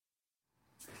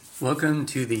Welcome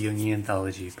to the Jungian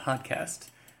Anthology podcast,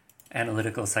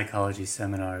 analytical psychology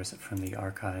seminars from the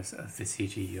archives of the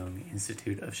C.G. Jung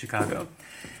Institute of Chicago.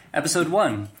 Episode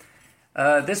 1.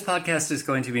 This podcast is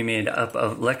going to be made up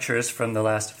of lectures from the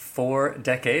last 4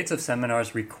 decades of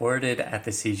seminars recorded at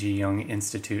the C.G. Jung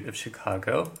Institute of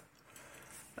Chicago.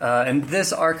 And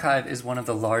this archive is one of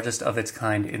the largest of its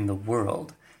kind in the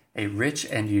world, a rich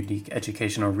and unique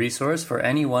educational resource for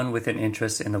anyone with an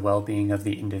interest in the well-being of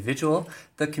the individual,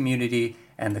 the community,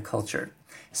 and the culture.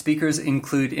 Speakers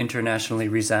include internationally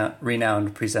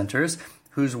renowned presenters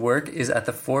whose work is at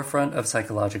the forefront of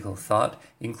psychological thought,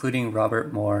 including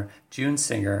Robert Moore, June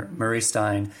Singer, Murray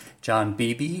Stein, John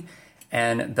Beebe,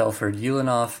 Anne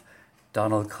Belford-Ulanoff,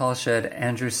 Donald Kalshed,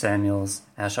 Andrew Samuels,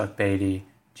 Ashok Bedi,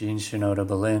 Jean Shinoda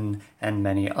Boleyn, and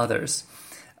many others.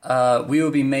 We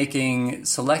will be making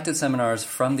selected seminars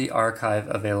from the archive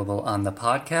available on the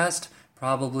podcast,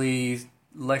 probably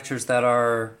lectures that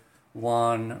are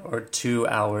 1 or 2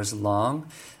 hours long.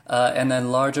 And then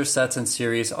larger sets and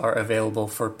series are available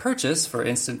for purchase for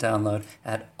instant download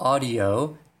at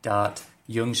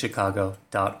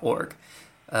audio.jungchicago.org.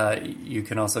 You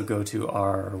can also go to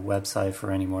our website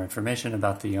for any more information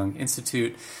about the Jung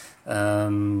Institute,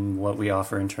 what we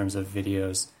offer in terms of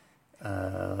videos,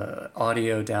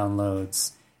 audio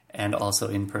downloads, and also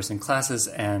in-person classes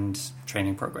and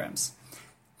training programs.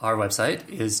 Our website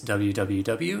is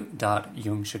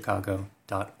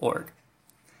www.jungchicago.org.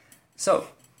 So,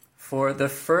 for the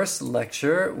first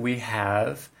lecture, we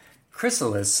have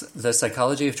Chrysalis, The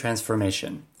Psychology of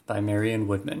Transformation by Marion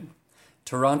Woodman.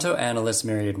 Toronto analyst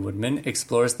Marion Woodman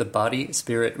explores the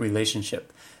body-spirit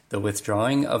relationship, the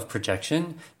withdrawing of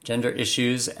projection, gender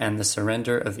issues, and the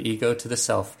surrender of ego to the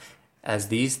self, as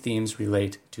these themes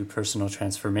relate to personal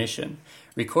transformation.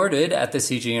 Recorded at the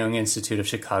C.G. Jung Institute of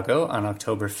Chicago on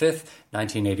October 5th,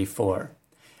 1984.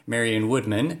 Marion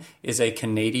Woodman is a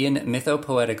Canadian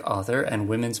mythopoetic author and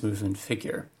women's movement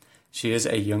figure. She is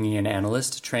a Jungian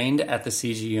analyst trained at the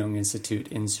C.G. Jung Institute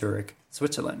in Zurich,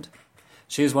 Switzerland.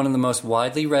 She is one of the most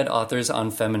widely read authors on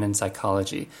feminine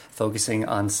psychology, focusing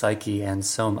on psyche and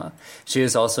soma. She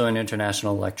is also an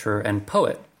international lecturer and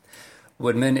poet.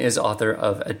 Woodman is author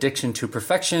of Addiction to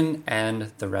Perfection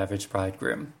and The Ravaged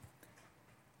Bridegroom.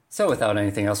 So without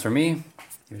anything else from me,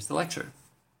 here's the lecture.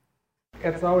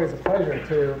 It's always a pleasure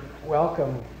to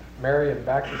welcome Marion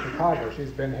back to Chicago.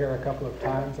 She's been here a couple of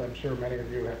times. I'm sure many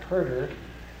of you have heard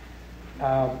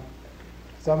her.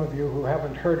 Some of you who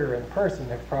haven't heard her in person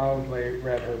have probably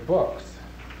read her books.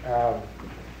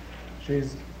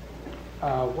 She's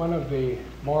one of the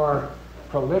more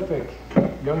prolific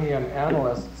Jungian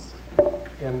analysts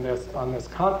on this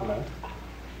continent,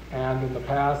 and in the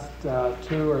past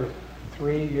 2 or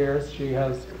 3 years she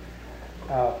has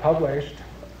published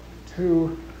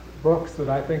 2 books that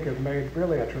I think have made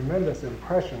really a tremendous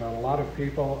impression on a lot of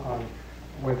people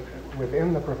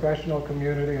within the professional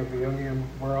community of the Jungian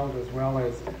world, as well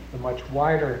as the much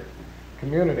wider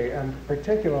community, and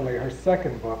particularly her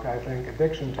second book, I think,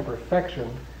 Addiction to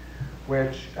Perfection,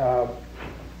 which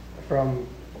from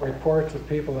reports of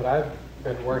people that I've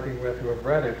been working with who have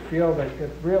read it, feel that it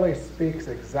really speaks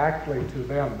exactly to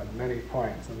them at many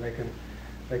points, and they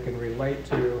can relate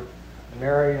to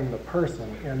Marion the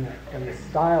person in the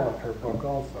style of her book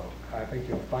also. I think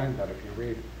you'll find that if you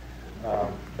read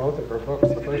both of her books.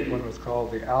 The first one was called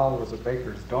The Owl Was a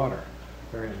Baker's Daughter,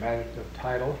 very imaginative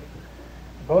title.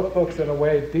 Both books, in a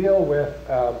way, deal with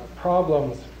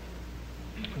problems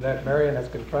that Marion has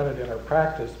confronted in her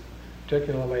practice,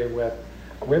 particularly with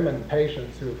women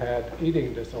patients who've had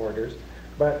eating disorders,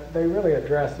 but they really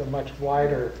address a much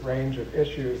wider range of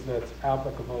issues that's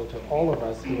applicable to all of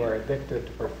us who are addicted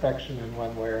to perfection in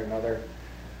one way or another,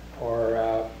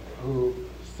 or who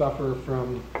suffer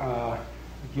from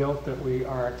guilt that we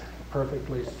aren't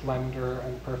perfectly slender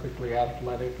and perfectly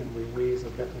athletic, and we wheeze a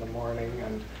bit in the morning,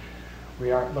 and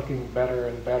we aren't looking better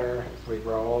and better as we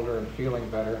grow older and feeling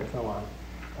better, and so on.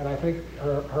 And I think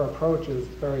her approach is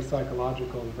very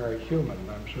psychological and very human.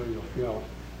 I'm sure you'll feel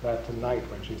that tonight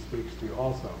when she speaks to you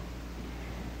also.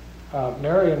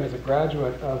 Marion is a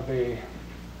graduate of the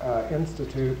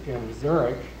Institute in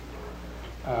Zurich,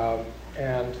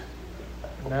 and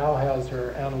now has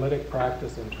her analytic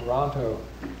practice in Toronto,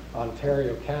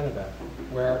 Ontario, Canada,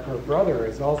 where her brother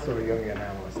is also a Jungian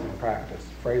analyst in practice,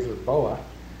 Fraser Boa.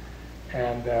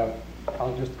 And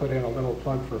I'll just put in a little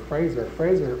plug for Fraser.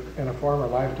 Fraser, in a former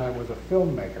lifetime, was a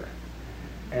filmmaker.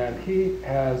 And he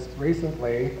has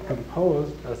recently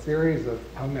composed a series of,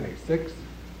 how many?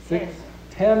 10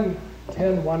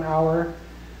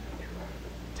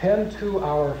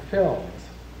 2-hour films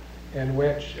in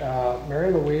which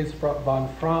Mary Louise von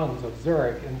Franz of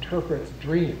Zurich interprets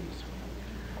dreams.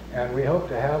 And we hope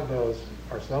to have those,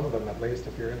 or some of them at least.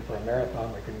 If you're in for a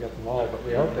marathon, we can get them all, but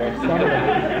we hope to have some of them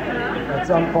at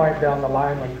some point down the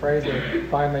line when Fraser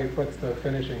finally puts the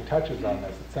finishing touches on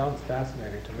this. It sounds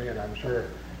fascinating to me, and I'm sure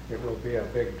it will be a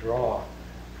big draw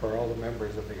for all the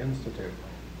members of the Institute.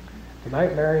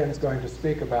 Tonight, Marion's going to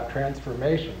speak about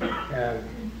transformation,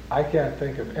 and I can't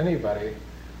think of anybody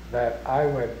that I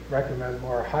would recommend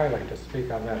more highly to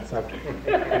speak on that subject.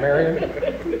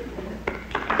 Marion?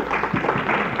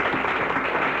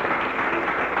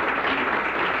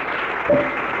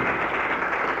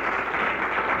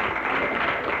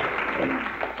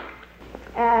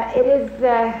 It is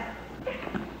a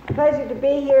pleasure to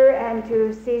be here and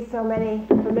to see so many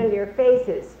familiar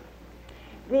faces.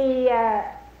 The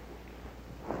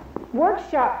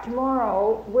workshop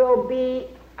tomorrow will be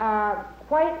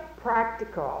quite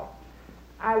practical.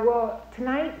 I will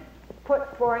tonight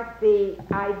put forth the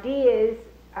ideas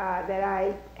that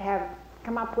I have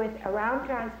come up with around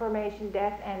transformation,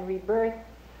 death, and rebirth.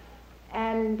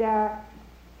 And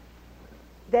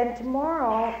then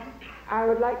tomorrow, I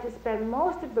would like to spend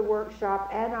most of the workshop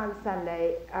and on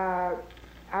Sunday,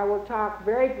 I will talk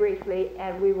very briefly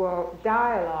and we will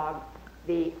dialogue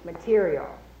the material.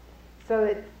 So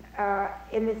that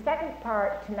in the second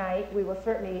part tonight, we will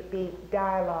certainly be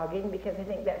dialoguing because I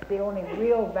think that's the only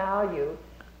real value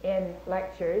in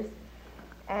lectures.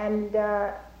 And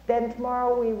then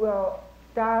tomorrow we will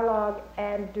dialogue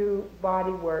and do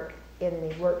body work in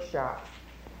the workshops.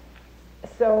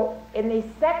 So in the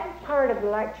second part of the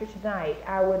lecture tonight,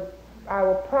 I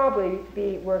will probably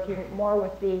be working more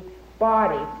with the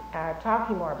body,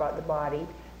 talking more about the body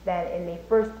than in the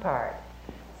first part.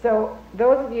 So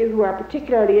those of you who are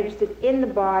particularly interested in the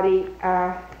body,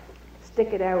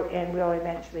 stick it out and we'll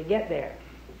eventually get there.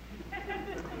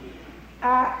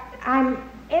 I'm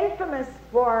infamous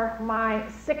for my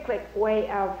cyclic way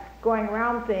of going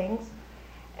around things,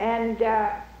 and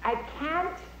I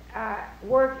can't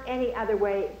work any other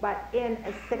way but in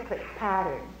a cyclic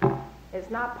pattern. It's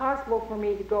not possible for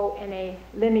me to go in a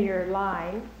linear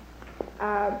line.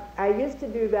 I used to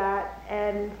do that,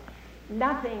 and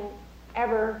nothing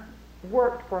ever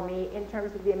worked for me in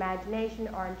terms of the imagination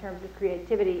or in terms of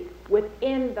creativity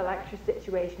within the lecture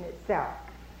situation itself.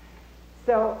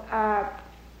 So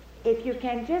if you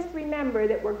can just remember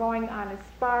that we're going on a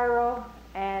spiral,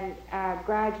 and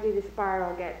gradually the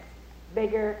spiral gets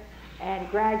bigger, and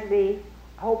gradually,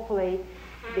 hopefully,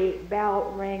 the bell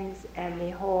rings and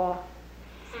the whole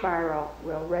spiral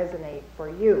will resonate for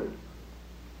you.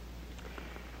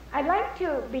 I'd like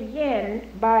to begin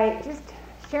by just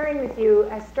sharing with you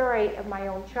a story of my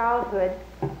own childhood.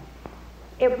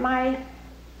 I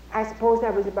suppose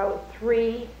I was about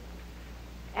 3,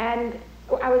 and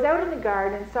I was out in the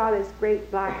garden and saw this great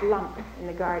black lump in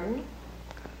the garden,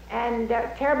 and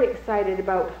terribly excited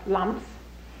about lumps,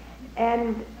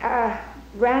 and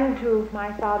ran to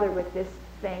my father with this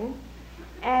thing,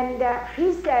 and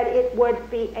he said it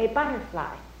would be a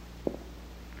butterfly.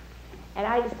 And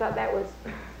I just thought that was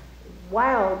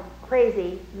wild,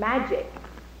 crazy magic.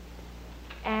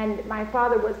 And my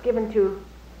father was given to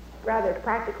rather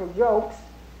practical jokes,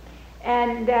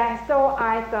 and so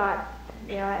I thought,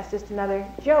 that's just another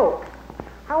joke.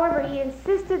 However, he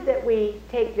insisted that we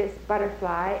take this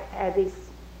butterfly, this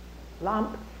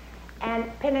lump,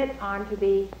 and pin it onto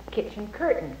the kitchen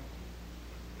curtain.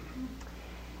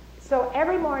 So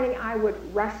every morning I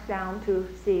would rush down to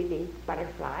see the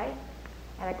butterfly,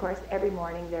 and of course every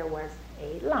morning there was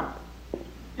a lump.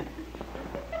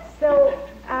 So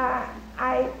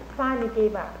I finally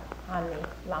gave up on the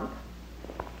lump.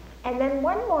 And then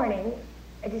one morning,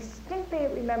 I distinctly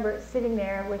remember sitting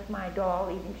there with my doll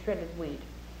eating shredded wheat,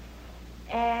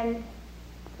 and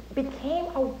became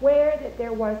aware that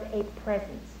there was a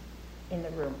presence in the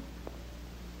room.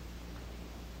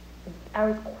 I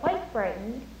was quite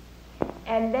frightened,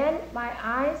 and then my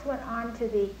eyes went on to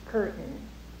the curtain,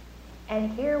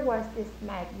 and here was this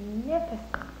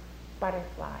magnificent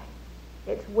butterfly.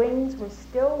 Its wings were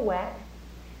still wet,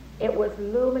 it was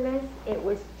luminous, it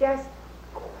was just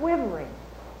quivering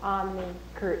on the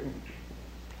curtain.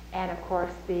 And of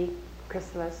course the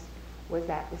chrysalis was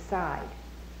at the side.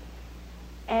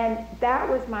 And that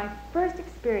was my first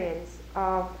experience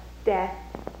of death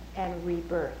and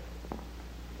rebirth.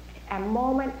 A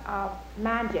moment of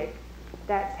magic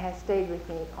that has stayed with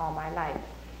me all my life.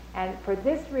 And for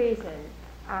this reason,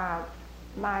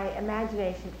 my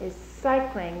imagination is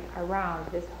cycling around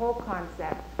this whole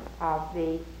concept of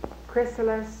the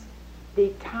chrysalis, the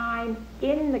time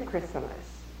in the chrysalis,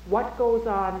 What goes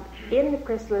on in the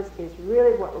chrysalis is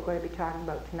really what we're going to be talking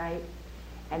about tonight,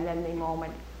 and then the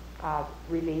moment of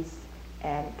release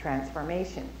and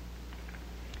transformation.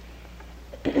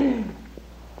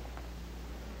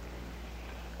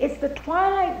 It's the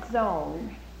twilight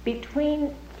zone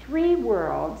between three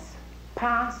worlds,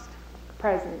 past,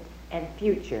 present, and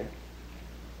future.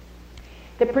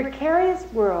 The precarious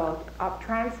world of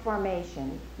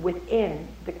transformation within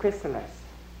the chrysalis.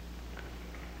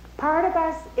 Part of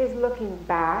us is looking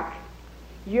back,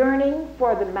 yearning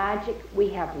for the magic we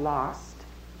have lost.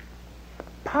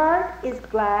 Part is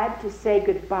glad to say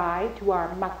goodbye to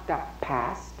our mucked up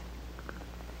past.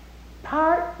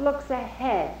 Part looks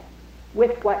ahead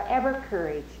with whatever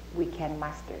courage we can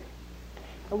muster.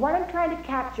 And what I'm trying to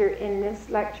capture in this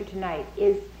lecture tonight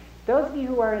is, those of you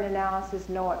who are in analysis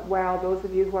know it well, those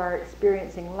of you who are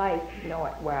experiencing life know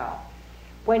it well.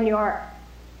 When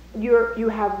you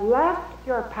have left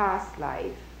your past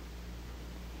life,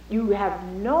 you have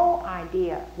no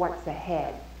idea what's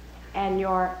ahead, and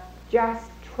you're just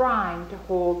trying to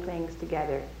hold things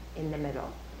together in the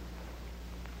middle.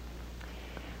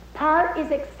 Part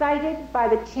is excited by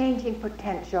the changing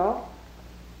potential,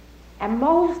 and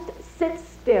most sit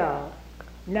still,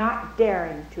 not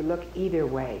daring to look either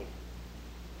way.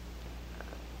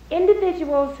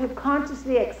 Individuals who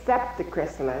consciously accept the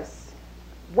chrysalis,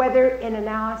 whether in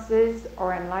analysis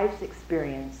or in life's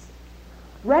experience,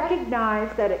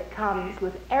 recognize that it comes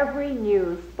with every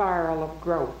new spiral of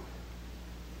growth.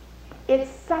 Its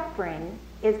suffering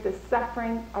is the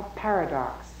suffering of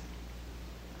paradox.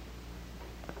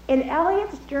 In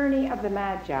Eliot's Journey of the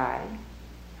Magi,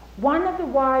 one of the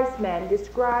wise men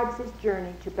describes his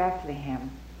journey to Bethlehem.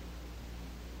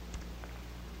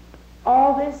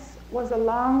 All this was a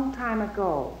long time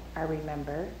ago, I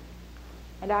remember,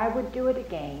 and I would do it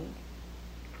again,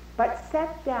 but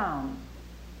set down,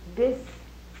 this,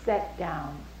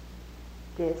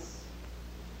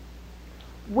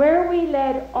 where we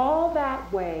led all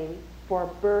that way for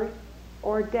birth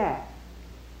or death.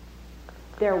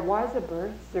 There was a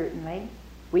birth, certainly.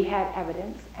 We had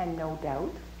evidence and no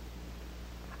doubt.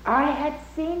 I had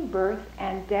seen birth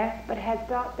and death, but had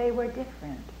thought they were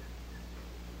different.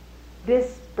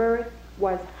 This birth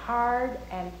was hard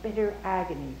and bitter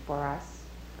agony for us,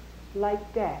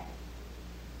 like death,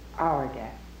 our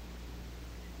death.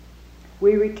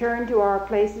 We return to our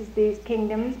places, these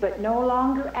kingdoms, but no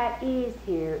longer at ease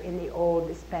here in the old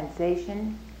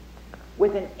dispensation,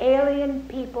 with an alien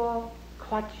people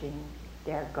clutching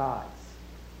their gods.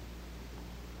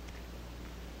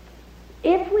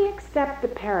 If we accept the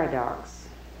paradox,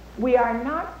 we are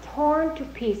not torn to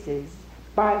pieces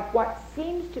by what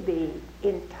seems to be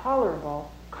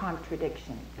intolerable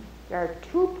contradiction. There are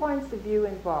 2 points of view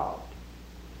involved.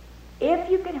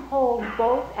 If you can hold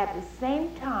both at the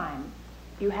same time,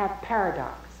 you have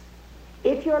paradox.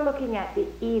 If you're looking at the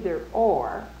either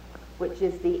or, which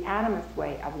is the animist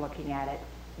way of looking at it,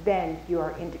 then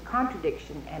you're into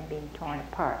contradiction and being torn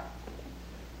apart.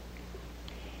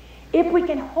 If we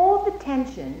can hold the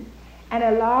tension and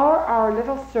allow our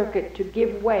little circuit to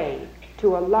give way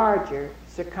to a larger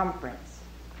circumference,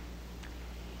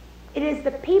 it is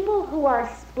the people who are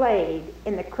splayed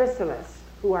in the chrysalis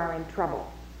who are in trouble.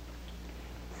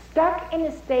 Stuck in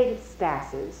a state of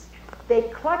stasis, they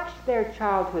clutch their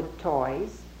childhood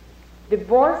toys,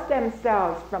 divorce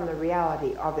themselves from the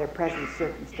reality of their present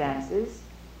circumstances,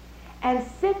 and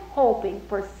sit hoping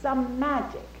for some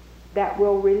magic that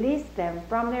will release them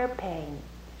from their pain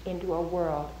into a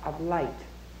world of light.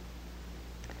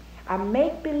 A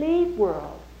make-believe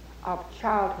world of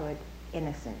childhood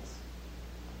innocence.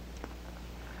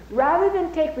 Rather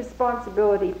than take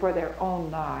responsibility for their own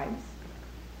lives,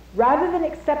 rather than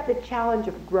accept the challenge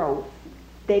of growth,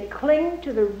 they cling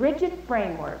to the rigid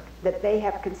framework that they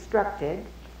have constructed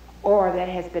or that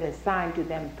has been assigned to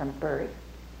them from birth,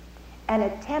 and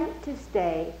attempt to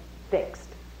stay fixed.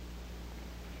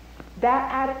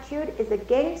 That attitude is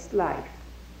against life,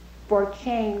 for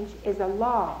change is a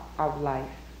law of life.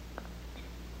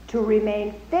 To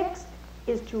remain fixed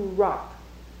is to rot,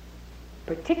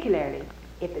 particularly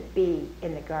if it be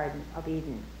in the Garden of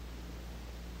Eden.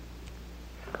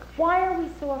 Why are we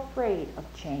so afraid of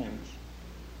change?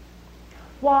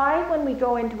 Why, when we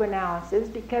go into analysis,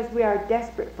 because we are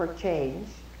desperate for change,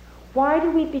 why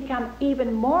do we become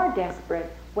even more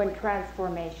desperate when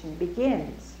transformation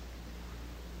begins?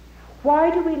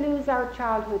 Why do we lose our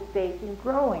childhood faith in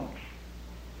growing?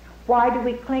 Why do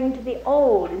we cling to the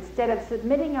old instead of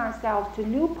submitting ourselves to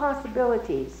new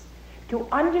possibilities, to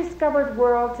undiscovered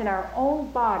worlds in our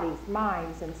own bodies,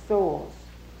 minds, and souls?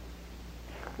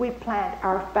 We plant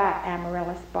our fat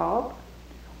amaryllis bulb.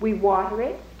 We water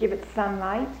it, give it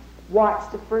sunlight, watch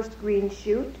the first green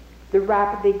shoot, the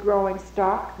rapidly growing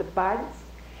stalk, the buds,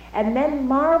 and then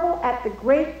marvel at the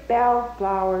great bell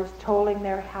flowers tolling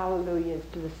their hallelujahs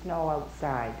to the snow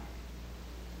outside.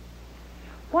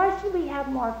 Why should we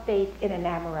have more faith in an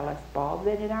amaryllis bulb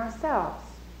than in ourselves?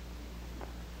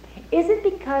 Is it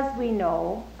because we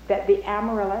know that the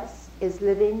amaryllis is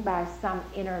living by some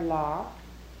inner law,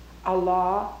 a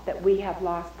law that we have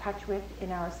lost touch with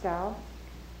in ourselves?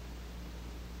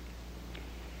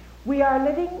 We are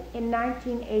living in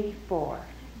 1984,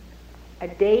 a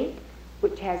date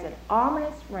which has an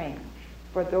ominous ring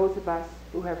for those of us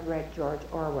who have read George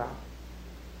Orwell.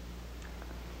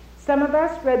 Some of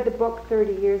us read the book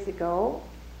 30 years ago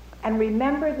and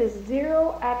remember the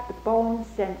zero-at-the-bone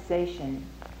sensation,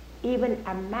 even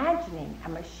imagining a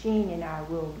machine in our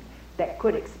room that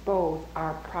could expose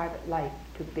our private life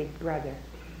to Big Brother.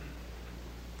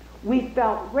 We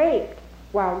felt raped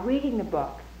while reading the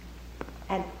book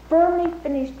and firmly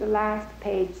finished the last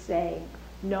page saying,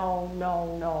 "No,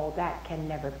 no, no, that can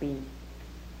never be."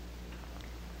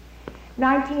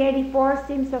 1984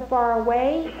 seems so far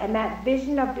away, and that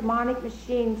vision of demonic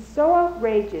machines so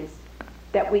outrageous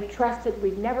that we trusted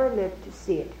we'd never live to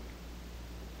see it.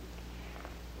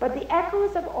 But the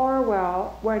echoes of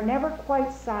Orwell were never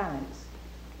quite silenced.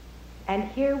 And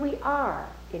here we are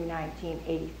in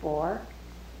 1984,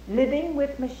 living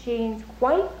with machines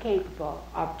quite capable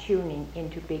of tuning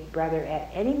into Big Brother at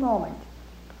any moment,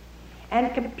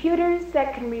 and computers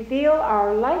that can reveal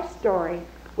our life story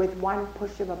with one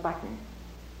push of a button,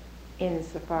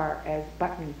 insofar as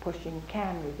button pushing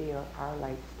can reveal our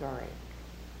life story.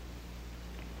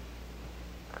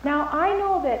 Now, I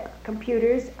know that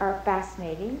computers are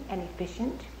fascinating and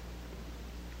efficient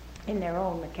in their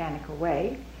own mechanical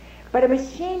way, but a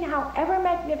machine, however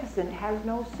magnificent, has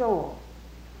no soul,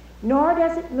 nor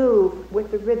does it move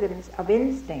with the rhythms of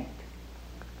instinct.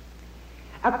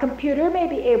 A computer may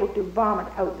be able to vomit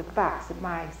out the facts of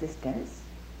my existence,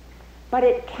 but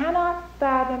it cannot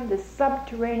fathom the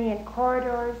subterranean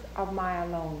corridors of my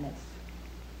aloneness,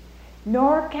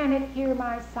 nor can it hear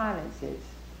my silences,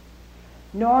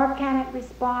 nor can it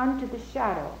respond to the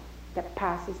shadow that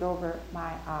passes over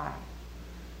my eye.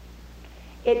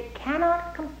 It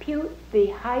cannot compute the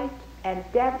height and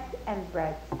depth and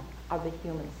breadth of the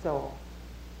human soul.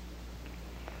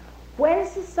 When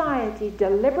society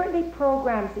deliberately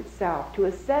programs itself to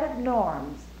a set of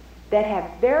norms that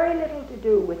have very little to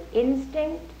do with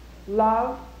instinct,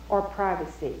 love, or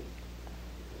privacy,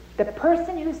 the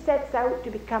person who sets out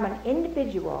to become an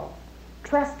individual,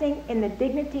 trusting in the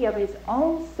dignity of his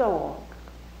own soul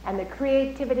and the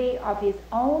creativity of his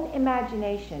own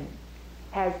imagination,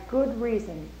 has good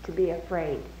reason to be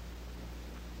afraid.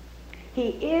 He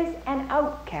is an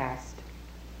outcast,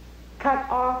 cut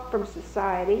off from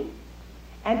society,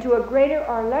 and to a greater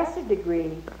or lesser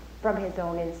degree from his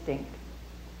own instinct.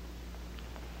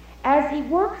 As he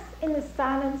works in the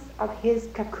silence of his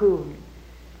cocoon,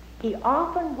 he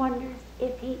often wonders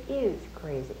if he is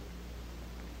crazy.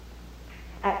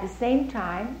 At the same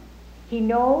time, he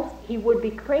knows he would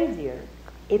be crazier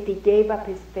if he gave up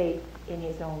his faith in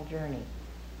his own journey.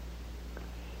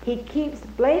 He keeps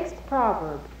Blake's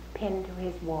proverb pinned to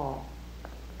his wall.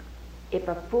 If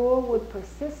a fool would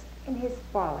persist in his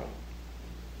folly,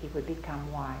 he would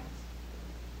become wise.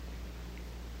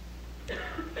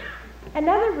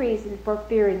 Another reason for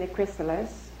fearing the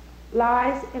chrysalis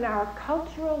lies in our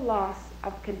cultural loss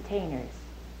of containers.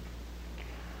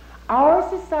 Our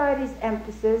society's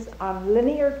emphasis on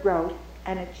linear growth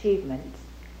and achievement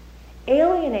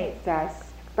alienates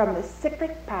us from the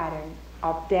cyclic pattern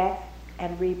of death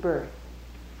and rebirth,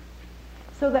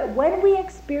 so that when we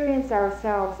experience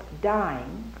ourselves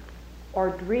dying or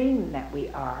dream that we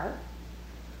are,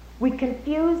 we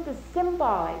confuse the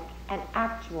symbolic and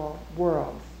actual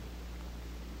worlds.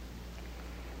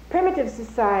 Primitive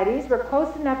societies were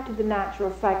close enough to the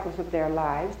natural cycles of their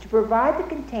lives to provide the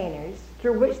containers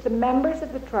through which the members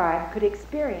of the tribe could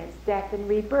experience death and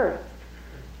rebirth.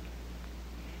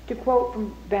 To quote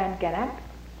from Van Gennep,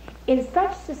 in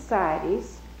such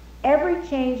societies, every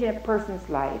change in a person's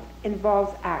life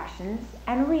involves actions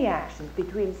and reactions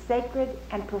between sacred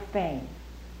and profane.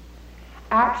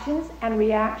 Actions and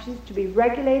reactions to be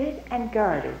regulated and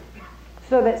guarded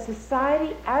so that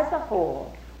society as a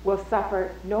whole will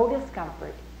suffer no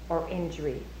discomfort or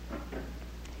injury.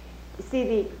 You see,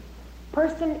 the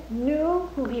person knew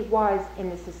who he was in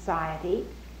the society.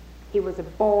 He was a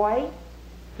boy.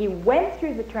 He went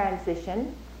through the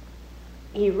transition.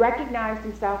 He recognized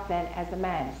himself then as a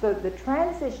man. So the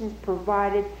transitions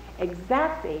provided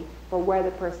exactly for where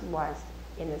the person was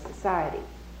in the society.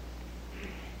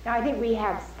 Now, I think we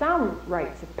have some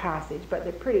rites of passage, but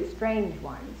they're pretty strange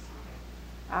ones.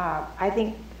 I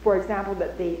think, for example,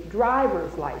 that the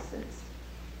driver's license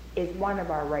is one of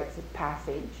our rites of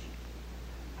passage.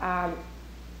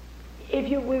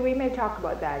 We may talk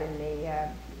about that in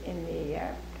the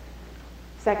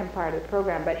second part of the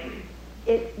program, but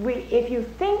if you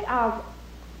think of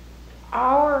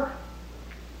our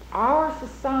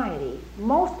society,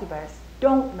 most of us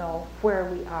don't know where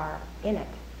we are in it.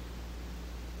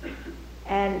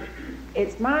 And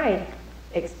it's my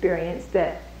experience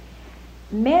that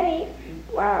many,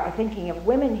 thinking of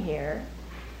women here,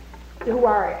 who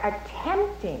are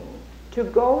attempting to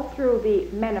go through the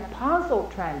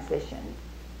menopausal transition,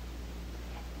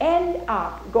 end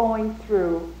up going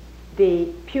through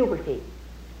the puberty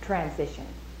transition.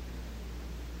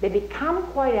 They become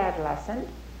quite adolescent.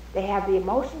 They have the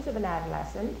emotions of an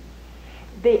adolescent.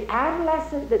 The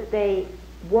adolescent that they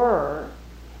were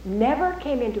never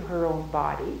came into her own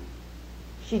body.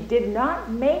 She did not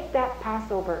make that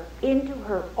passover into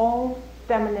her own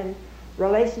feminine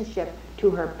relationship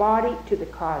to her body, to the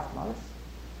cosmos,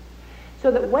 so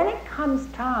that when it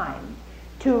comes time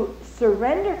to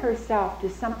surrender herself to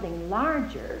something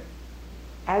larger,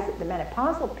 as at the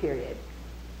menopausal period,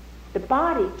 the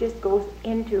body just goes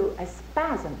into a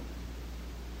spasm.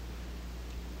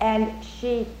 And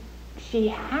she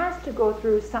has to go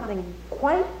through something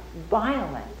quite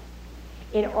violent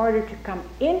in order to come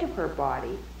into her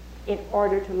body, in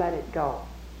order to let it go.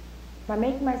 Am I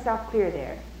making myself clear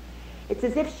there? It's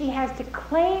as if she has to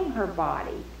claim her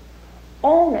body,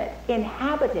 own it,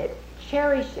 inhabit it,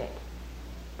 cherish it,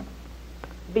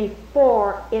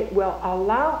 before it will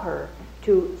allow her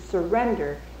to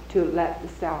surrender, to let the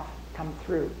self come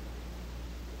through.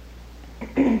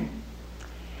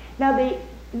 Now, the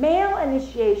male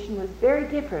initiation was very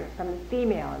different from the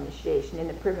female initiation in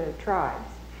the primitive tribes.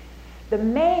 The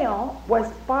male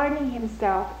was finding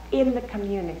himself in the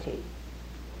community,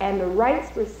 and the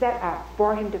rites were set up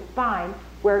for him to find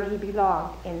where he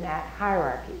belonged in that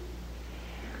hierarchy.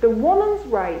 The woman's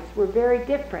rites were very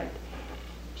different.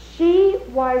 She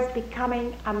was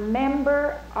becoming a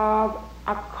member of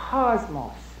a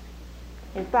cosmos.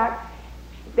 In fact,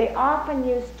 they often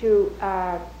used to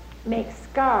make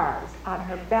scars on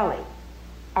her belly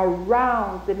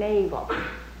around the navel,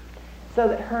 so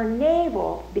that her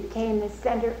navel became the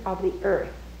center of the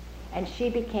earth, and she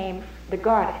became the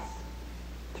goddess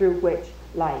through which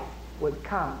life would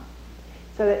come.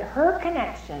 So that her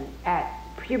connection at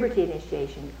puberty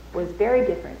initiation was very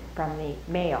different from the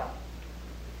male.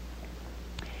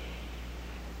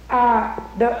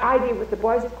 The idea with the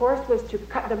boys, of course, was to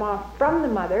cut them off from the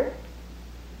mother,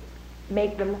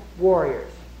 make them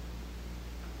warriors.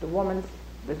 The woman's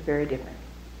was very different.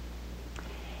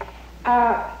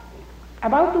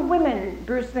 About the women,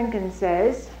 Bruce Lincoln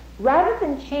says, rather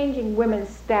than changing women's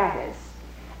status,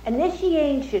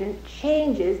 initiation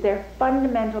changes their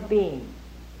fundamental being.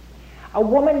 A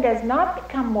woman does not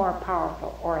become more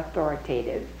powerful or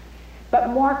authoritative, but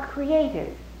more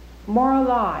creative, more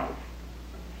alive.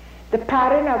 The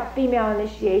pattern of female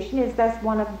initiation is thus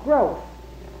one of growth,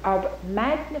 of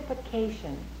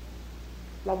magnification.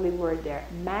 Lovely word there,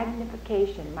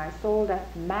 magnification. My soul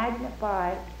doth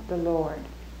magnify the Lord.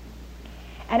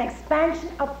 An expansion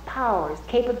of powers,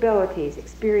 capabilities,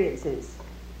 experiences.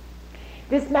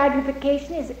 This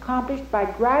magnification is accomplished by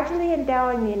gradually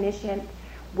endowing the initiant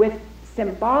with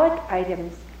symbolic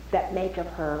items that make of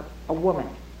her a woman.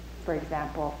 For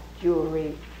example,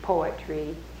 jewelry,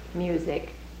 poetry,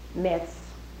 music, myths,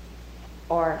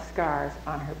 or scars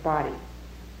on her body.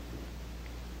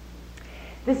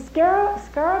 The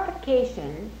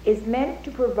scarification is meant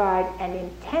to provide an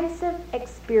intensive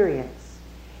experience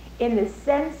in the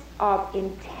sense of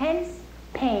intense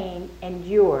pain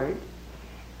endured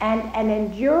and an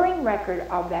enduring record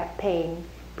of that pain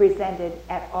presented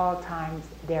at all times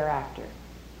thereafter.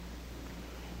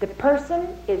 The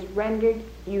person is rendered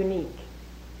unique.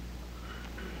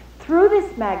 Through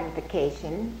this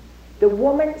magnification, the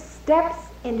woman steps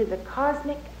into the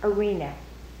cosmic arena.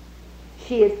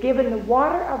 She is given the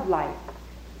water of life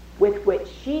with which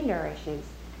she nourishes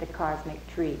the cosmic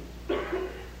tree.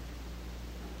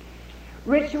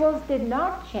 Rituals did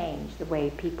not change the way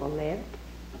people lived.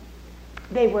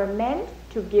 They were meant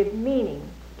to give meaning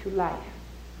to life.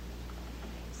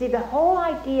 See, the whole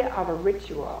idea of a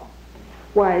ritual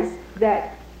was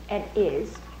that, and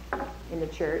is in the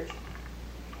church,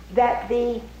 that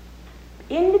the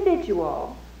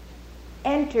individual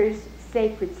enters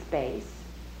sacred space,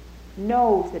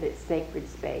 knows that it's sacred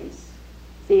space.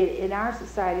 See, in our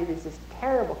society there's this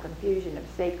terrible confusion of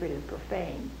sacred and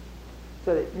profane,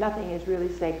 so that nothing is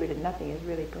really sacred and nothing is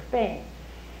really profane.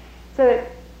 So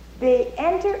that they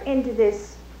enter into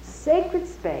this sacred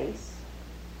space,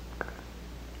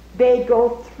 they go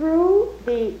through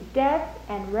the death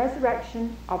and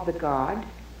resurrection of the god,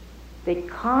 they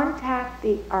contact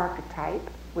the archetype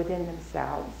within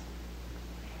themselves.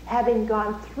 Having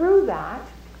gone through that,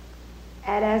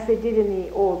 and as they did in the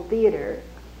old theater,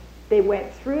 they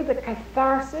went through the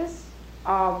catharsis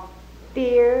of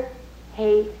fear,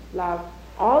 hate, love,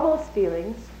 all those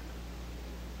feelings,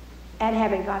 and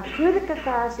having gone through the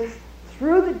catharsis,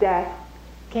 through the death,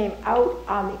 came out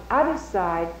on the other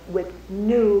side with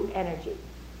new energy.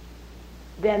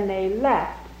 Then they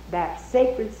left that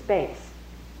sacred space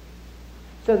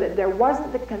so that there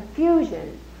wasn't the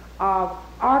confusion of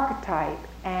archetype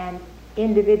and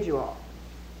individual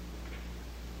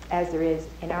as there is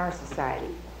in our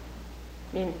society.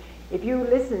 I mean, if you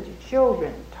listen to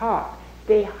children talk,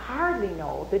 they hardly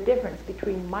know the difference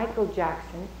between Michael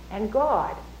Jackson and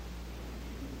God.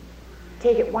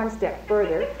 Take it one step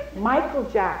further, Michael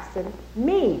Jackson,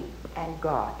 me, and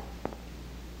God.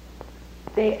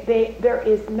 There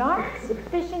is not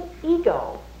sufficient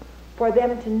ego for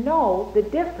them to know the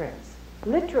difference,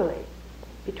 literally,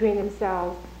 between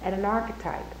themselves and an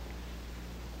archetype.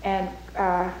 And,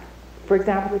 for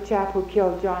example, the chap who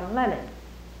killed John Lennon,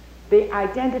 the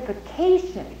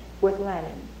identification with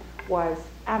Lenin was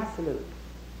absolute.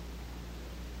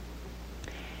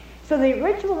 So the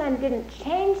ritual then didn't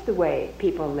change the way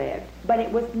people lived, but it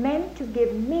was meant to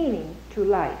give meaning to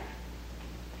life.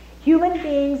 Human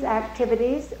beings'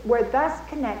 activities were thus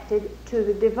connected to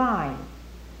the divine.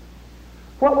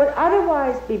 What would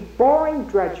otherwise be boring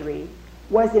drudgery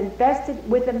was invested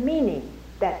with a meaning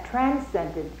that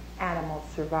transcended animal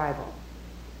survival.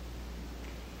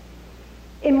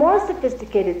 In more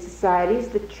sophisticated societies,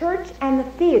 the church and the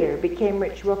theater became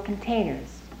ritual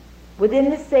containers.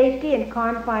 Within the safety and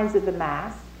confines of the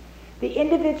Mass, the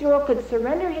individual could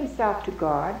surrender himself to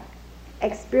God,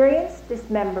 experience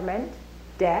dismemberment,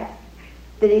 death,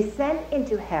 the descent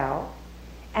into hell,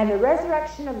 and the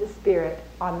resurrection of the Spirit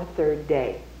on the third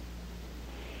day.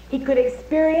 He could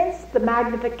experience the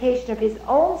magnification of his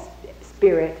own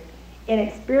spirit in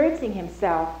experiencing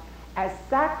himself as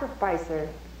sacrificer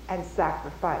and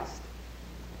sacrificed.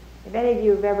 If any of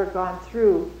you have ever gone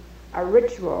through a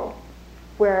ritual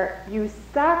where you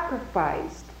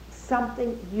sacrificed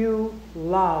something you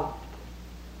loved,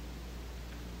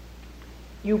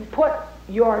 you put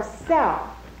yourself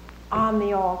on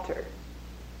the altar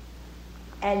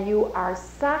and you are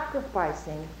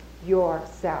sacrificing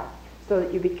yourself so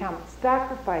that you become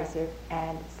sacrificer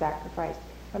and sacrificed.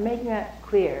 I'm making that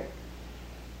clear.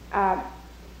 I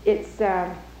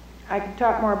can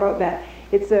talk more about that.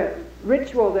 It's a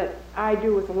ritual that I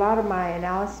do with a lot of my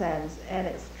analyses, and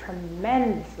it's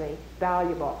tremendously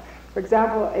valuable. For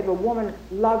example, if a woman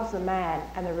loves a man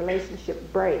and the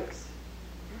relationship breaks,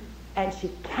 and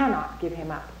she cannot give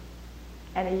him up,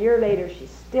 and a year later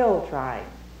she's still trying,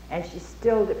 and she's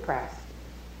still depressed,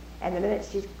 and the minute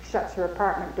she shuts her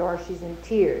apartment door, she's in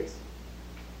tears.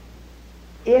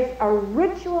 If a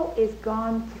ritual is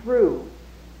gone through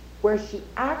where she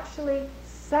actually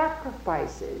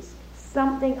sacrifices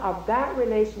something of that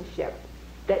relationship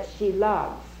that she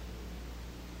loves,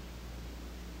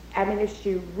 I mean, if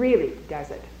she really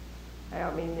does it, I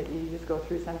don't mean that you just go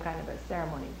through some kind of a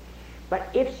ceremony, but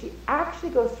if she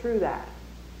actually goes through that,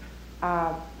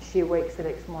 she awakes the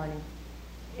next morning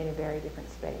in a very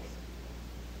different space.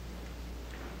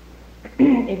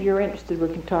 If you're interested, we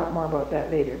can talk more about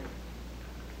that later.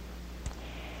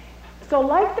 So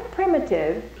like the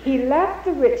primitive, he left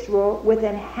the ritual with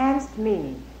enhanced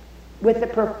meaning, with a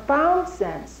profound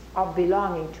sense of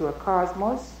belonging to a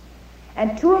cosmos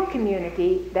and to a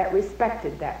community that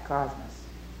respected that cosmos.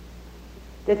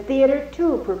 The theater,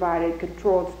 too, provided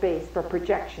controlled space for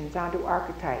projections onto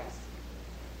archetypes,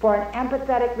 for an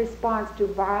empathetic response to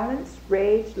violence,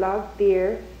 rage, love,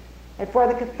 fear, and for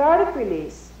the cathartic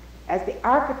release as the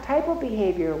archetypal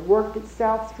behavior worked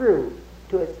itself through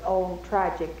to its own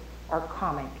tragic or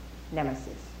comic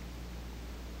nemesis.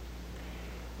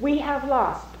 We have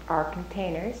lost our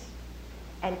containers,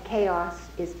 and chaos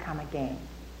is come again.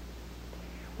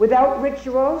 Without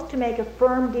rituals to make a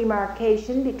firm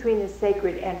demarcation between the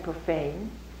sacred and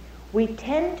profane, we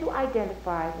tend to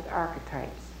identify with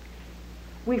archetypes.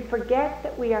 We forget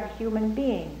that we are human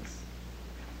beings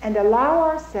and allow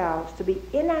ourselves to be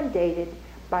inundated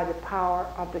by the power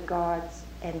of the gods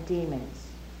and demons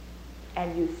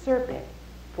and usurp it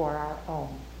for our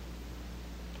own.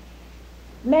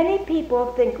 Many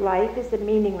people think life is a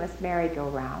meaningless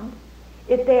merry-go-round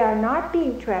if they are not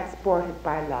being transported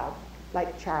by love,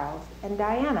 like Charles and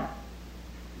Diana.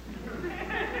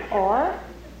 Or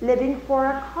living for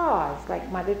a cause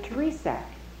like Mother Teresa,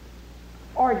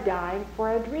 or dying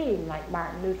for a dream like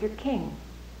Martin Luther King.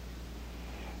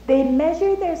 They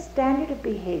measure their standard of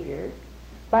behavior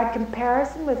by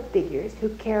comparison with figures who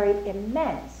carried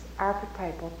immense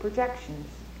archetypal projections: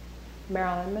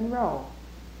 Marilyn Monroe,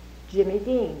 Jimmy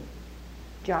Dean,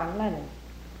 John Lennon.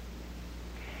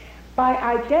 By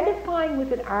identifying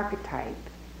with an archetype,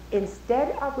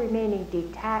 instead of remaining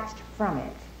detached from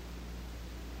it,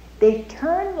 they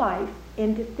turn life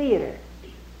into theater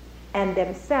and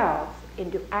themselves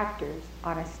into actors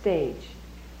on a stage,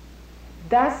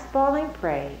 thus falling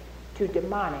prey to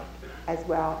demonic as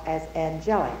well as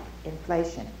angelic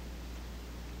inflation.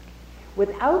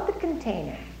 Without the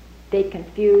container, they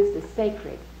confuse the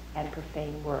sacred and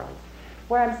profane worlds.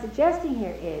 What I'm suggesting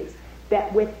here is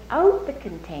that without the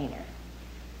container,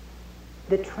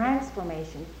 the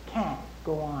transformation can't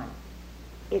go on.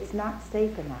 It's not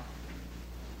safe enough.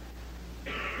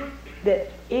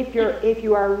 That if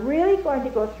you are really going to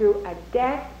go through a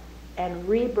death and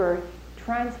rebirth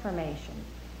transformation,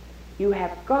 you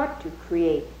have got to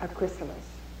create a chrysalis.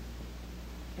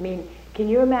 I mean, can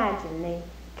you imagine the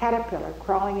caterpillar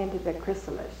crawling into the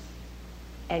chrysalis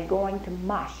and going to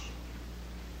mush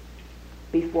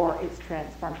before it's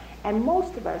transformed? And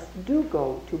most of us do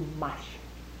go to mush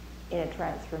in a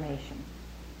transformation.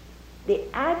 The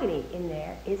agony in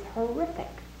there is horrific.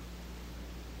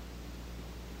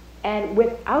 And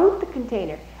without the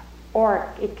container,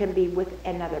 or it can be with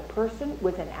another person,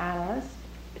 with an analyst,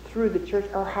 through the church,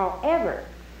 or however,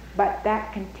 but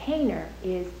that container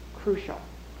is crucial.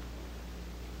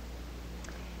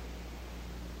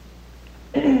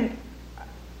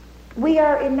 We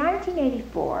are in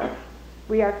 1984,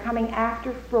 we are coming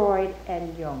after Freud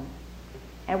and Jung.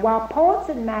 And while poets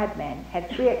and madmen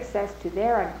had free access to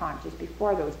their unconscious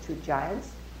before those two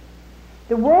giants,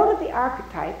 the world of the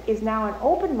archetype is now an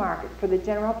open market for the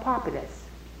general populace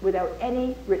without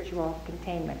any ritual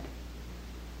containment.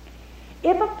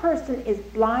 If a person is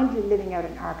blindly living out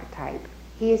an archetype,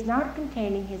 he is not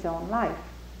containing his own life.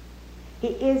 He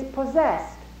is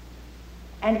possessed,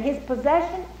 and his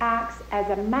possession acts as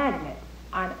a magnet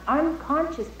on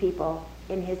unconscious people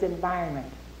in his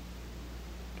environment.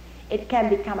 It can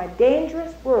become a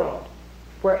dangerous world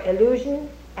where illusion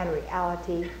and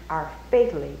reality are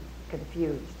fatally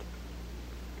confused.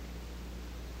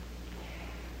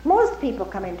 Most people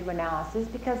come into analysis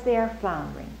because they are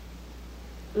floundering.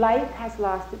 Life has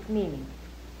lost its meaning.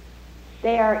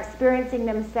 They are experiencing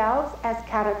themselves as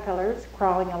caterpillars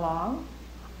crawling along,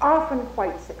 often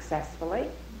quite successfully.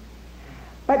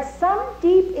 But some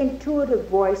deep intuitive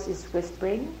voice is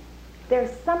whispering,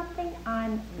 "There's something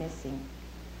I'm missing.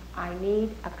 I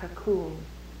need a cocoon.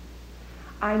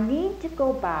 I need to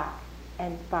go back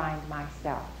and find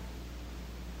myself."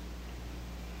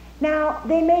 Now,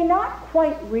 they may not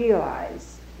quite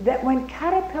realize that when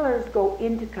caterpillars go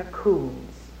into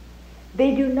cocoons,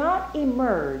 they do not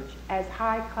emerge as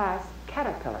high-class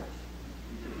caterpillars.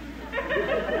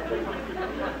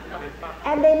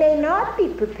 And they may not be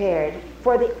prepared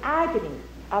for the agony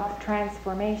of the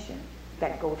transformation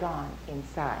that goes on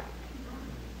inside.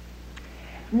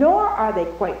 Nor are they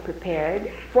quite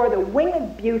prepared for the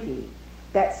winged beauty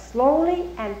that slowly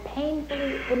and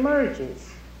painfully emerges,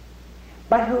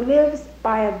 but who lives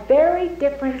by a very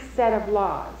different set of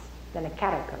laws than a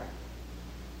caterpillar.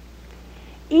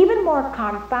 Even more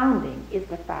confounding is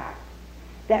the fact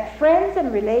that friends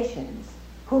and relations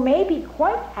who may be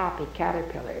quite happy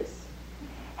caterpillars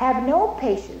have no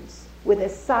patience with a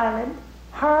silent,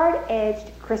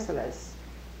 hard-edged chrysalis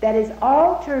that is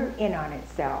all turned in on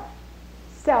itself,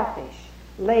 selfish,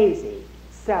 lazy,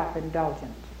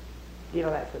 self-indulgent. You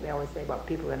know, that's what they always say about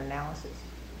people in analysis.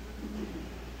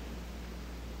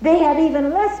 They have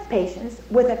even less patience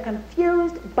with a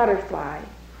confused butterfly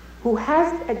who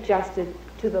hasn't adjusted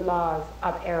to the laws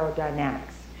of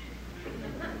aerodynamics.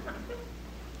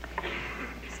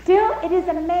 Still, it is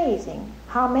amazing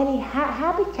how many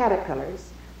happy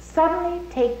caterpillars suddenly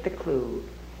take the clue,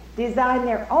 design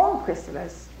their own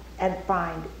chrysalis, and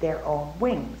find their own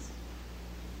wings.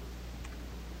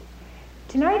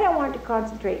 Tonight I want to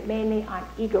concentrate mainly on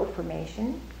ego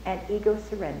formation and ego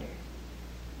surrender.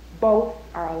 Both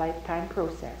are a lifetime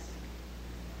process.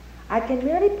 I can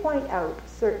merely point out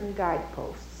certain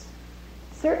guideposts,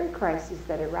 certain crises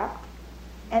that erupt,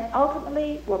 and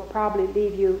ultimately will probably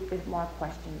leave you with more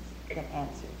questions than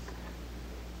answers.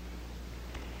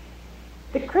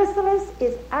 The chrysalis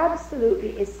is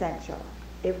absolutely essential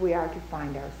if we are to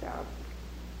find ourselves.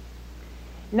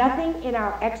 Nothing in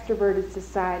our extroverted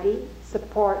society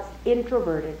supports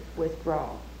introverted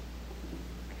withdrawal.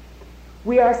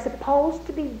 We are supposed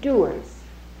to be doers,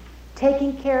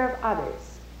 taking care of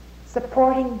others,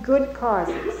 supporting good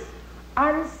causes,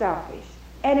 unselfish,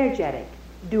 energetic,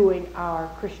 doing our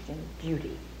Christian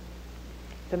duty.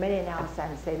 So many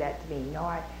analysts say that to me. You know,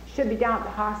 I should be down at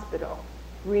the hospital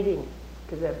reading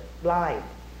to the blind.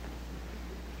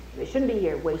 They shouldn't be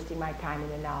here wasting my time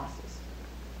in analysis.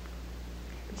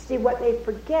 But you see, what they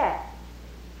forget,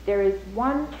 there is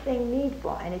one thing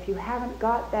needful, and if you haven't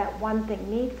got that one thing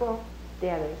needful, the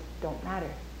others don't matter.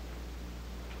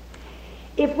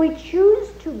 If we choose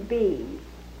to be,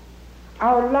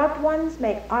 our loved ones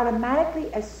may automatically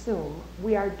assume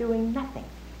we are doing nothing.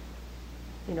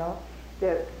 You know,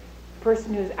 the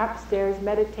person who's upstairs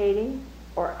meditating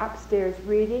or upstairs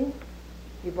reading,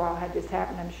 you've all had this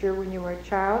happen, I'm sure, when you were a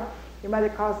child. Your mother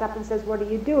calls up and says, "What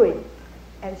are you doing?"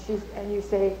 And you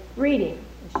say, "Reading."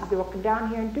 And she says, "Well, come down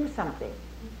here and do something."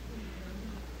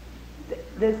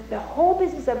 The whole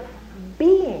business of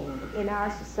being in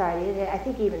our society, and I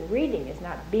think even reading is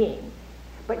not being,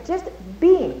 but just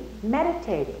being,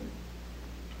 meditating,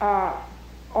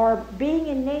 or being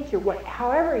in nature,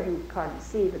 however you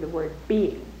conceive of the word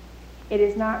being, it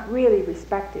is not really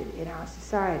respected in our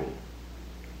society.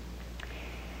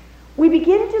 We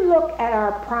begin to look at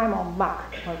our primal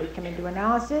muck when we come into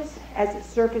analysis as it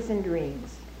surfaces in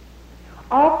dreams.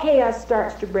 All chaos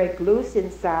starts to break loose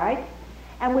inside,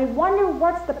 and we wonder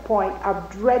what's the point of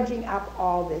dredging up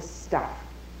all this stuff.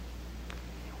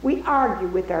 We argue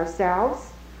with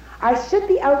ourselves, I should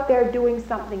be out there doing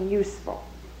something useful.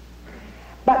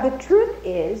 But the truth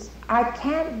is, I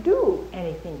can't do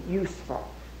anything useful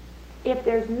if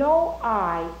there's no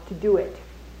I to do it.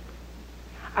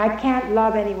 I can't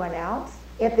love anyone else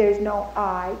if there's no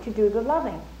I to do the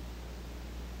loving.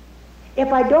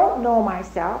 If I don't know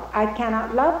myself, I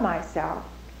cannot love myself.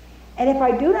 And if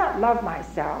I do not love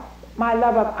myself, my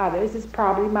love of others is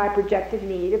probably my projected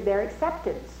need of their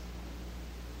acceptance.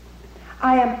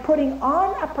 I am putting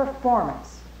on a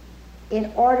performance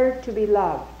in order to be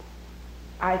loved.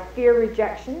 I fear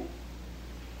rejection.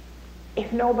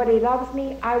 If nobody loves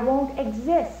me, I won't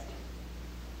exist.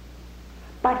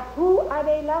 But who are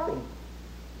they loving?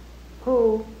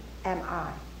 Who am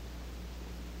I?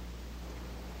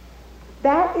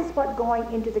 That is what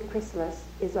going into the chrysalis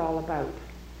is all about.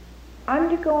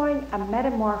 Undergoing a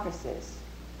metamorphosis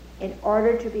in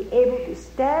order to be able to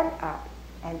stand up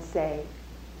and say,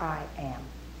 I am.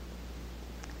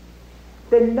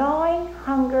 The gnawing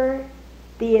hunger,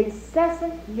 the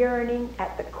incessant yearning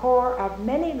at the core of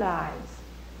many lives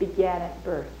began at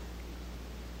birth,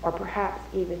 or perhaps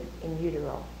even in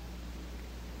utero.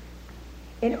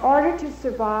 In order to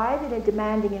survive in a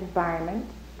demanding environment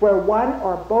where one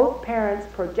or both parents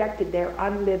projected their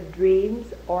unlived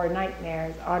dreams or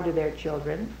nightmares onto their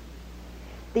children,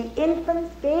 the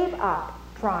infants gave up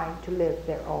trying to live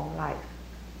their own life.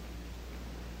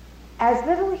 As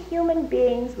little human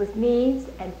beings with needs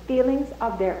and feelings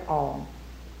of their own,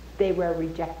 they were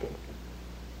rejected.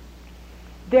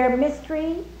 Their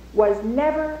mystery was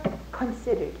never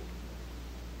considered.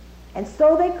 And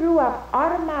so they grew up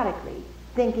automatically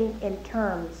thinking in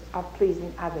terms of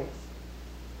pleasing others.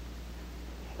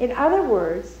 In other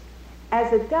words,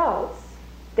 as adults,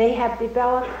 they have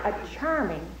developed a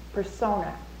charming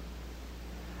persona,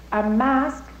 a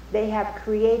mask they have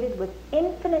created with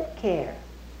infinite care,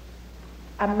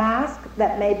 a mask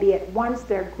that may be at once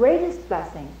their greatest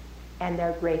blessing and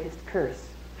their greatest curse.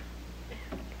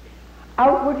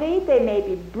 Outwardly, they may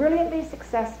be brilliantly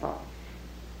successful,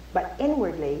 but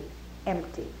inwardly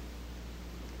empty.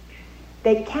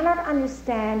 They cannot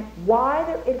understand why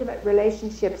their intimate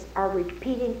relationships are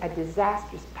repeating a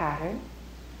disastrous pattern,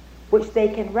 which they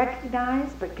can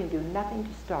recognize but can do nothing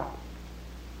to stop.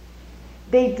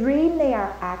 They dream they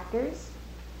are actors,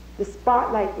 the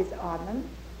spotlight is on them,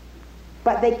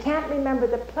 but they can't remember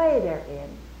the play they're in,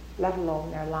 let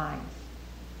alone their lines.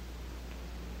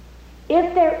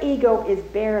 If their ego is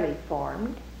barely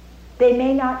formed, they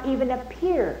may not even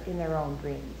appear in their own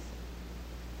dreams.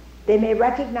 They may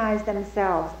recognize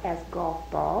themselves as golf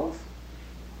balls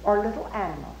or little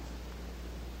animals.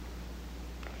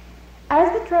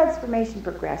 As the transformation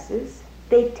progresses,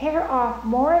 they tear off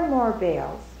more and more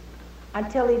veils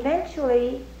until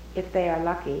eventually, if they are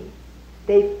lucky,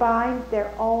 they find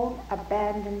their own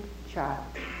abandoned child,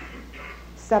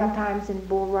 sometimes in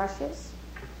bulrushes,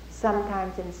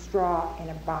 sometimes in straw in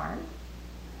a barn,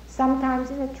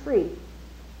 sometimes in a tree,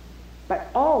 but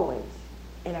always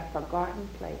in a forgotten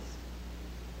place.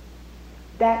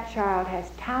 That child has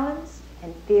talents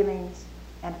and feelings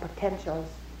and potentials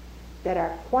that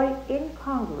are quite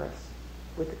incongruous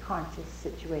with the conscious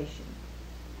situation.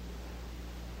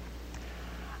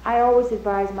 I always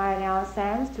advise my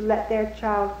analysans to let their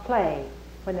child play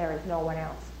when there is no one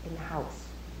else in the house.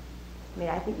 I mean,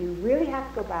 I think you really have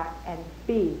to go back and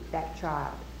be that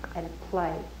child and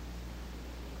play.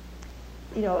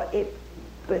 You know,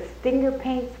 with finger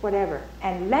paints, whatever,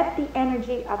 and let the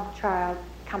energy of the child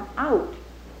come out.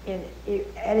 And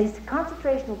his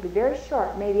concentration will be very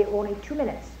short, maybe only 2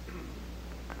 minutes.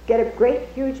 Get a great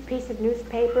huge piece of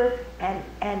newspaper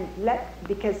and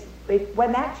because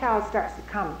when that child starts to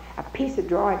come, a piece of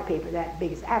drawing paper that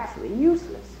big is absolutely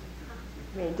useless.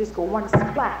 I mean, just go one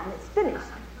splat and it's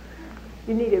finished.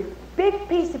 You need a big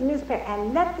piece of newspaper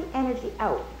and let the energy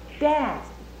out. Dance,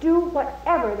 do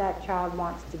whatever that child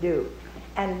wants to do,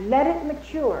 and let it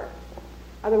mature.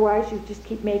 Otherwise, you just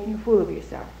keep making a fool of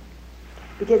yourself.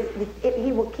 Because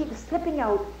he will keep slipping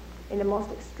out in the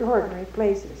most extraordinary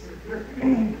places.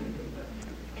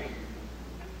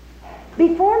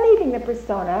 Before leaving the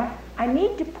persona, I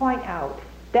need to point out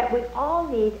that we all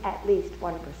need at least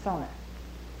one persona.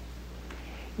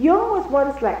 Jung was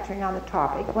once lecturing on the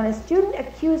topic when a student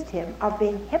accused him of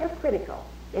being hypocritical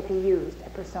if he used a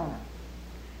persona.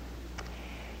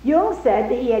 Jung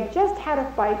said that he had just had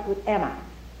a fight with Emma,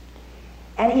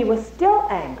 and he was still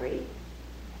angry,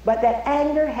 but that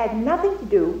anger had nothing to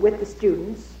do with the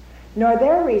students, nor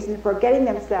their reason for getting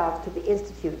themselves to the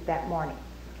Institute that morning.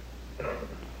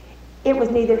 It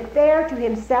was neither fair to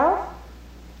himself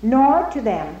nor to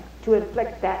them to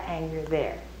inflict that anger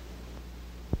there.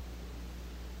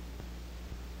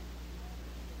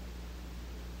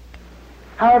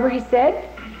 However, he said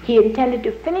he intended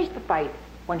to finish the fight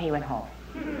when he went home.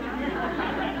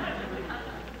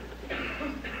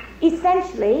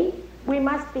 Essentially, we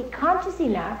must be conscious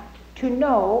enough to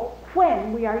know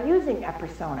when we are using a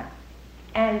persona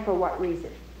and for what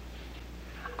reason.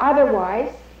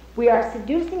 Otherwise, we are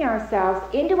seducing ourselves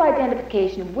into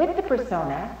identification with the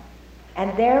persona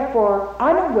and therefore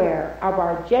unaware of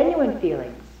our genuine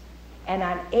feelings and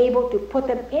unable to put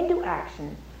them into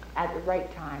action at the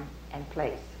right time and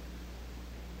place.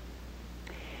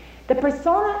 The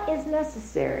persona is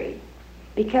necessary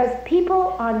because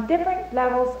people on different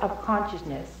levels of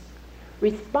consciousness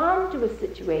respond to a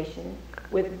situation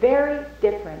with very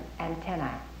different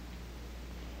antennae.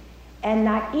 And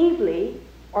naively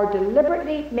or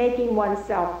deliberately making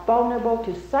oneself vulnerable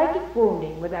to psychic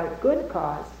wounding without good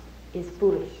cause is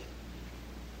foolish.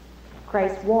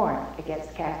 Christ warned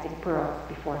against casting pearls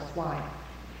before swine.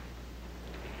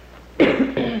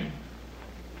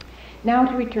 Now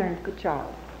to return to the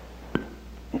child.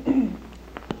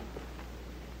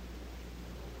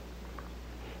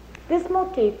 This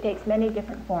motif takes many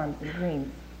different forms in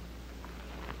dreams.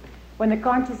 When the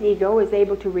conscious ego is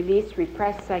able to release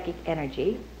repressed psychic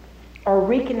energy or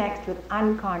reconnects with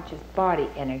unconscious body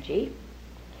energy,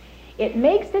 it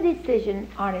makes the decision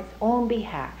on its own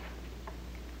behalf.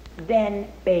 Then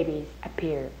babies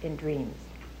appear in dreams.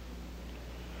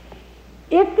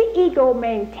 If the ego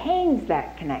maintains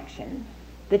that connection,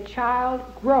 the child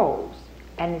grows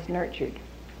and is nurtured.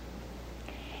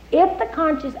 If the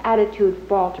conscious attitude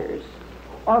falters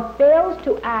or fails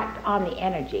to act on the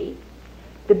energy,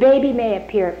 the baby may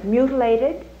appear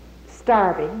mutilated,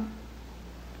 starving,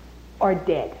 or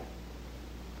dead.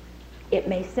 It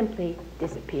may simply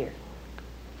disappear.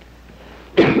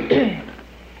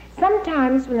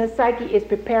 Sometimes when the psyche is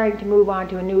preparing to move on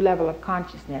to a new level of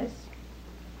consciousness,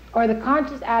 or the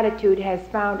conscious attitude has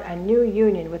found a new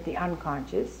union with the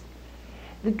unconscious,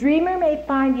 the dreamer may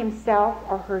find himself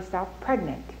or herself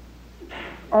pregnant,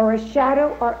 or a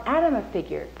shadow or anima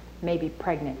figure may be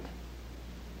pregnant.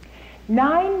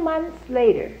 9 months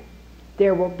later,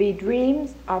 there will be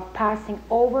dreams of passing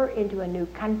over into a new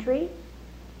country,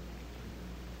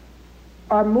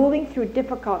 or moving through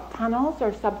difficult tunnels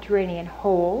or subterranean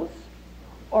holes,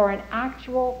 or an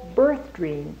actual birth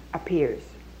dream appears.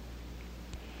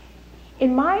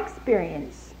 In my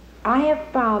experience, I have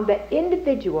found that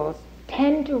individuals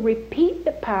tend to repeat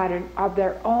the pattern of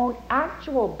their own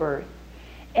actual birth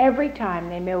every time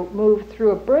they move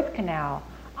through a birth canal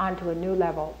onto a new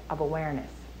level of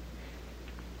awareness.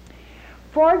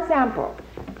 For example,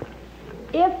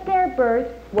 if their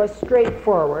birth was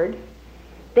straightforward,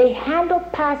 they handle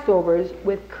Passovers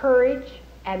with courage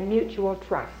and mutual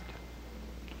trust.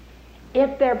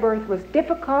 If their birth was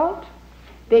difficult,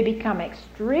 they become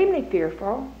extremely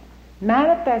fearful,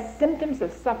 manifest symptoms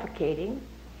of suffocating,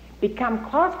 become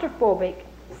claustrophobic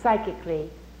psychically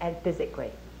and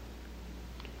physically.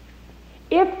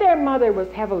 If their mother was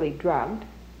heavily drugged,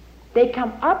 they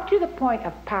come up to the point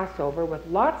of Passover with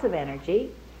lots of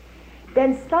energy,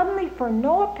 then suddenly, for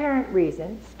no apparent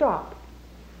reason, stop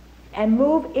and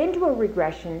move into a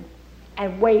regression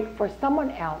and wait for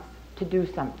someone else to do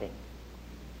something.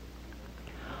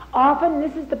 Often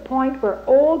this is the point where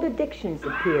old addictions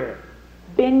appear: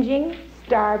 binging,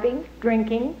 starving,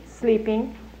 drinking,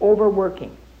 sleeping,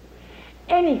 overworking.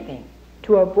 Anything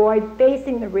to avoid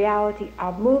facing the reality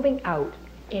of moving out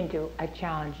into a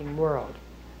challenging world.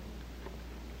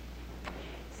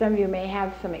 Some of you may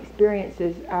have some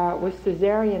experiences with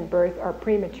cesarean birth or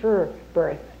premature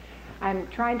birth. I'm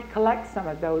trying to collect some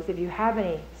of those. If you have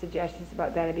any suggestions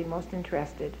about that, I'd be most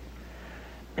interested.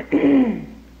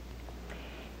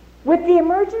 With the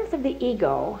emergence of the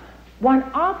ego, one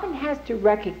often has to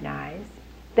recognize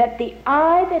that the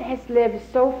I that has lived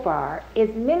so far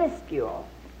is minuscule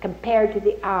compared to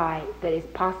the I that is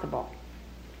possible.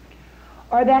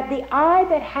 Or that the I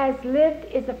that has lived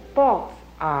is a false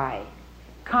I,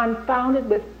 confounded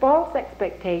with false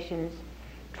expectations,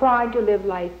 trying to live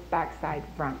life backside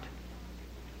front.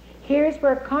 Here's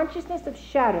where consciousness of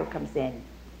shadow comes in,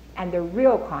 and the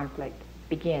real conflict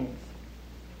begins.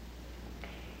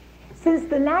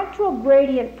 Since the natural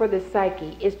gradient for the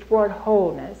psyche is toward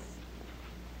wholeness,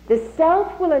 the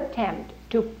self will attempt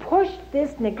to push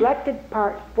this neglected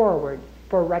part forward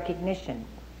for recognition.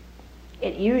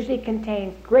 It usually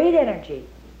contains great energy,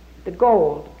 the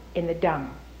gold in the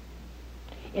dung.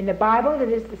 In the Bible, it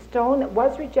is the stone that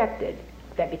was rejected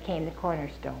that became the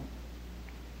cornerstone.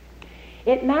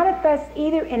 It manifests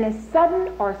either in a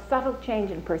sudden or subtle change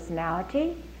in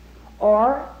personality,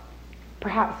 or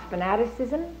perhaps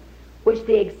fanaticism, which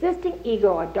the existing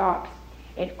ego adopts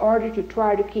in order to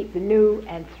try to keep the new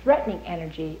and threatening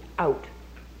energy out.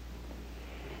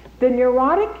 The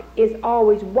neurotic is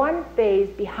always one phase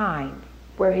behind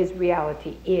where his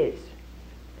reality is.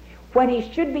 When he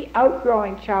should be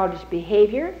outgrowing childish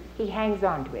behavior, he hangs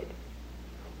on to it.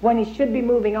 When he should be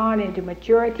moving on into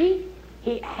maturity,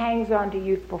 he hangs on to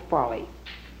youthful folly.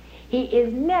 He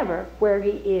is never where he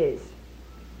is,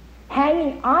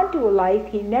 hanging on to a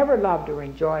life he never loved or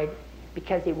enjoyed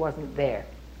because he wasn't there.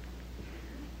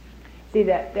 See,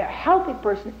 the healthy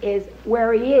person is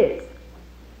where he is.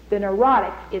 The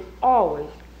neurotic is always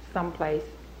someplace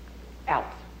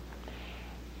else.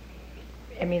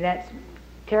 I mean, that's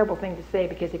a terrible thing to say,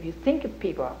 because if you think of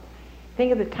people,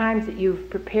 think of the times that you've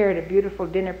prepared a beautiful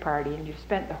dinner party and you've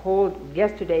spent the whole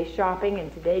yesterday shopping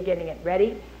and today getting it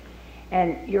ready,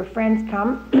 and your friends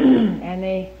come and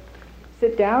they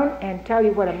sit down and tell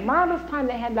you what a marvelous time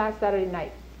they had last Saturday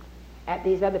night at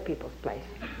these other people's place.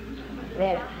 They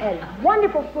had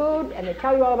wonderful food, and they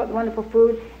tell you all about the wonderful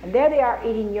food, and there they are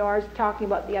eating yours, talking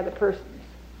about the other person's.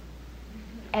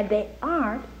 And they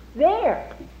aren't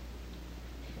there.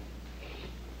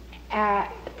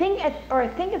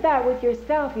 Think of that with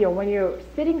yourself, when you're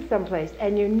sitting someplace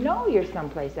and you know you're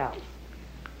someplace else.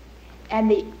 And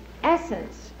the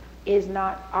essence is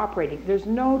not operating. There's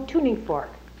no tuning fork.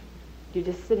 You're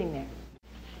just sitting there.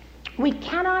 We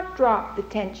cannot drop the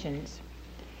tensions.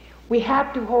 We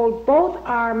have to hold both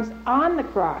arms on the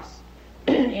cross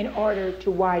in order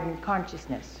to widen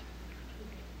consciousness.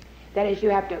 That is, you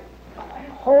have to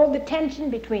hold the tension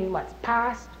between what's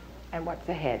past and what's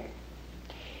ahead.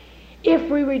 If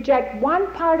we reject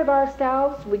one part of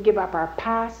ourselves, we give up our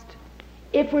past.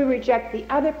 If we reject the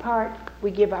other part,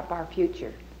 we give up our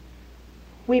future.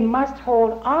 We must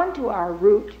hold on to our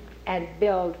root and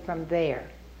build from there.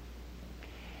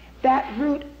 That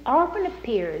root often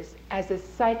appears as a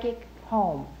psychic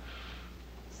home,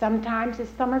 sometimes a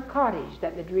summer cottage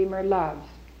that the dreamer loves,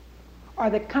 or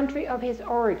the country of his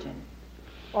origin,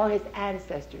 or his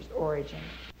ancestors' origin.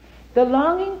 The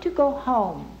longing to go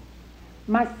home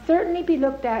must certainly be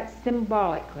looked at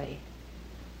symbolically,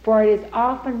 for it is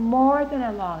often more than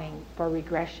a longing for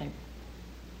regression.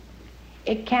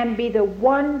 It can be the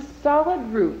one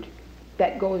solid root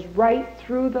that goes right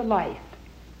through the life,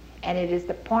 and it is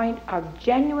the point of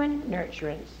genuine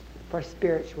nurturance for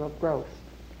spiritual growth.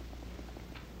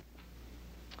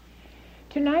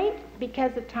 Tonight,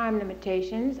 because of time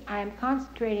limitations, I am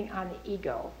concentrating on the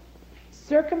ego,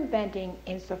 circumventing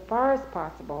insofar as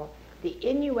possible the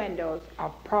innuendos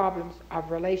of problems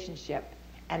of relationship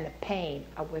and the pain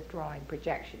of withdrawing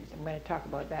projections. I'm going to talk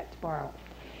about that tomorrow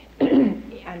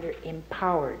under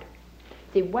empowered.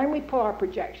 See, when we pull our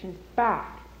projections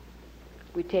back,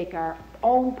 we take our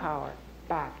own power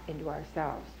back into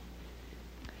ourselves.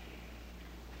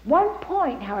 One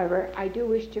point, however, I do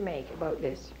wish to make about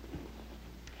this.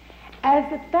 As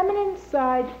the feminine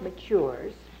side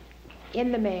matures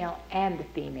in the male and the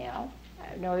female,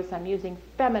 notice I'm using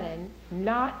feminine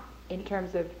not in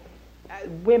terms of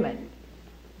women,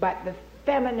 but the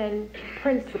feminine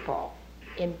principle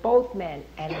in both men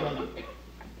and women.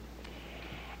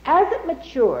 As it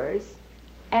matures,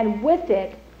 and with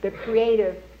it the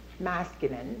creative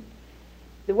masculine,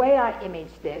 the way I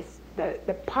image this,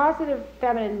 the positive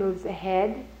feminine moves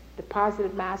ahead, the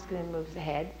positive masculine moves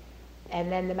ahead,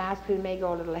 and then the masculine may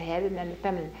go a little ahead, and then the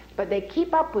feminine. But they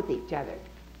keep up with each other.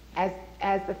 As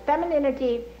the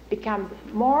femininity becomes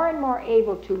more and more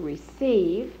able to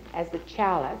receive as the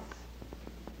chalice,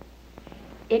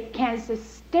 it can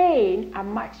sustain a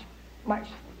much, much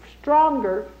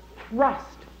stronger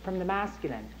thrust from the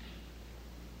masculine.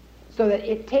 So that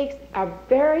it takes a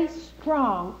very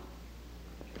strong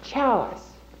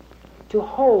chalice to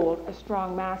hold a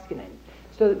strong masculine.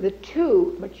 So that the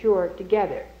two mature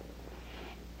together.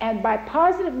 And by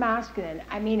positive masculine,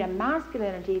 I mean a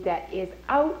masculinity that is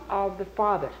out of the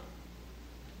father.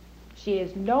 She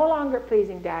is no longer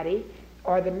pleasing daddy,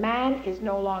 or the man is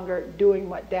no longer doing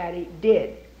what daddy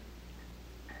did.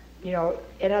 You know,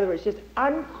 in other words, just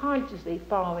unconsciously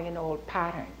following an old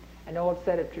pattern, an old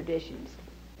set of traditions.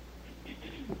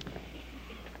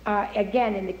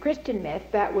 Again, in the Christian myth,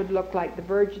 that would look like the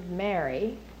Virgin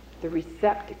Mary, the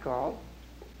receptacle,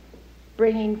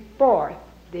 bringing forth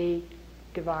the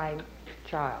divine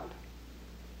child.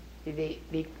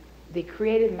 The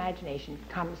creative imagination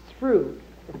comes through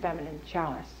the feminine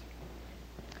chalice.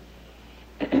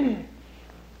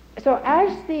 So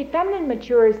as the feminine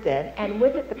matures then, and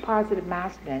with it the positive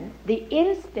masculine, the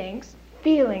instincts,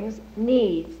 feelings,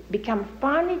 needs become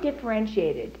finely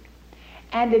differentiated,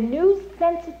 and a new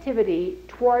sensitivity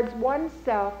towards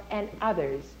oneself and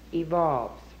others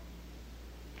evolves.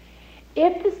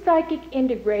 If the psychic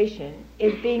integration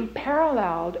is being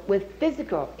paralleled with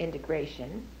physical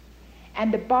integration,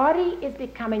 and the body is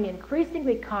becoming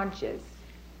increasingly conscious,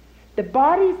 the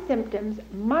body's symptoms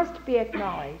must be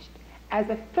acknowledged as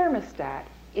a thermostat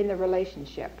in the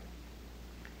relationship.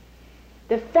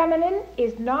 The feminine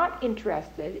is not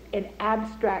interested in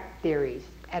abstract theories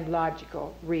and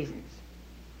logical reasons.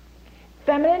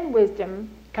 Feminine wisdom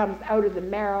comes out of the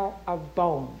marrow of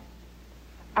bone,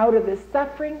 out of the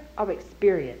suffering of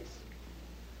experience,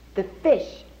 the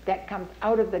fish that comes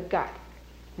out of the gut,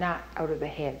 not out of the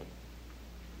head.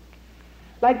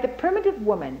 Like the primitive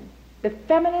woman, the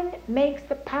feminine makes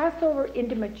the passover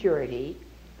into maturity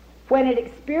when it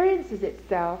experiences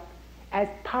itself as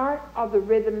part of the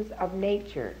rhythms of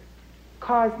nature,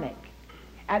 cosmic,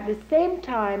 at the same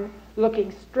time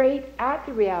looking straight at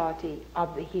the reality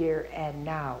of the here and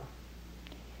now,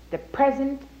 the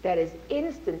present that is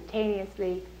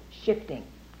instantaneously shifting,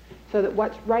 so that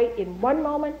what's right in one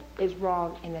moment is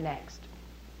wrong in the next.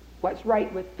 What's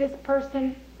right with this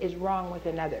person is wrong with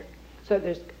another. So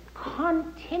there's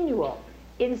continual,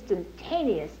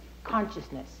 instantaneous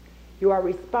consciousness. You are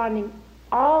responding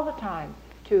all the time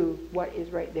to what is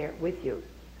right there with you.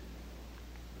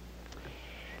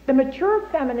 The mature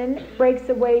feminine breaks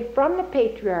away from the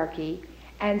patriarchy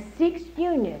and seeks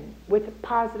union with the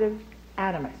positive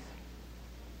animus.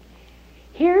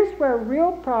 Here's where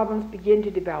real problems begin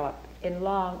to develop in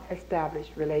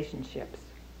long-established relationships.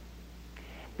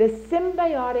 The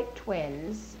symbiotic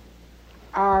twins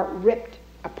are ripped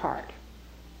apart.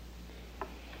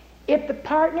 If the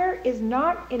partner is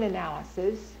not in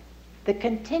analysis, the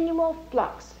continual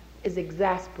flux is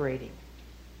exasperating.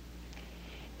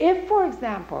 If, for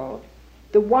example,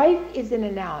 the wife is in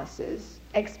analysis,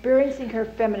 experiencing her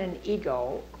feminine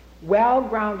ego, well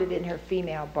grounded in her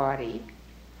female body,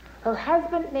 her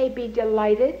husband may be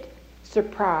delighted,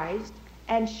 surprised,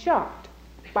 and shocked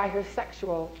by her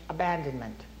sexual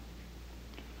abandonment.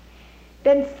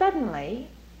 Then suddenly,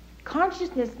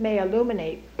 consciousness may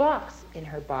illuminate blocks in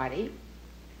her body,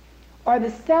 or the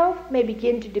self may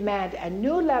begin to demand a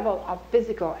new level of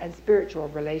physical and spiritual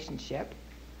relationship,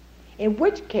 in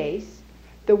which case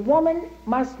the woman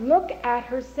must look at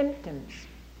her symptoms.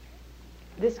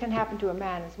 This can happen to a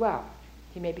man as well.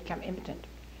 He may become impotent.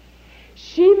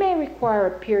 She may require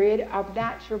a period of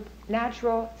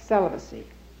natural celibacy.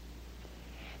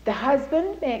 The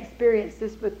husband may experience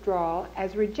this withdrawal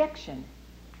as rejection.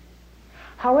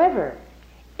 However,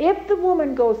 if the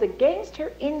woman goes against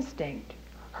her instinct,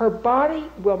 her body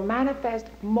will manifest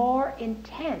more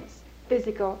intense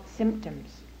physical symptoms,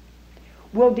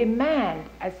 will demand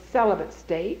a celibate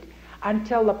state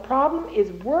until the problem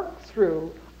is worked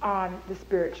through on the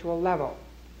spiritual level.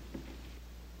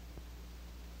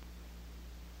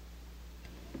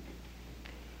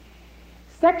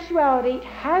 Sexuality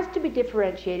has to be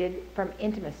differentiated from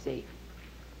intimacy.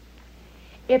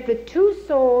 If the two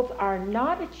souls are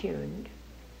not attuned,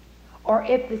 or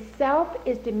if the self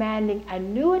is demanding a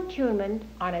new attunement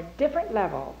on a different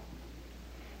level,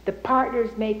 the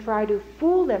partners may try to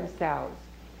fool themselves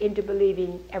into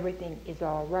believing everything is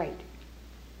all right.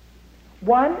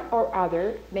 One or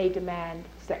other may demand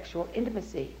sexual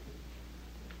intimacy.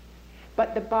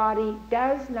 But the body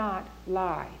does not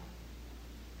lie.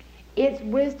 Its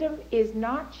wisdom is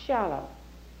not shallow.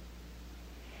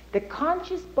 The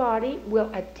conscious body will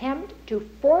attempt to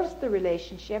force the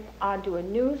relationship onto a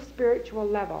new spiritual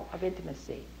level of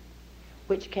intimacy,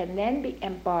 which can then be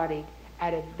embodied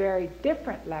at a very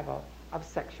different level of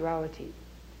sexuality.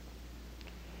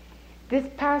 This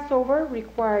passover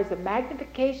requires a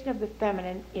magnification of the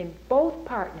feminine in both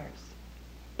partners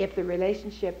if the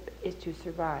relationship is to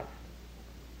survive.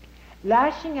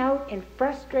 Lashing out in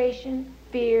frustration,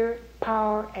 fear,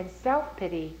 power, and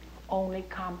self-pity only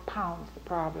compounds the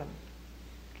problem.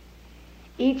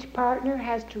 Each partner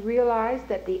has to realize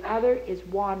that the other is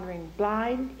wandering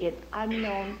blind in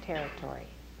unknown territory.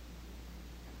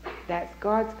 That's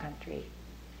God's country,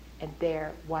 and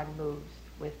there one moves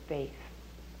with faith.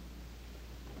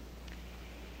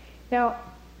 Now,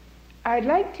 I'd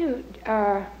like to,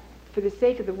 for the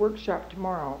sake of the workshop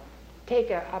tomorrow, take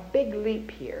a big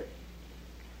leap here.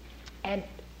 And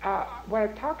what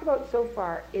I've talked about so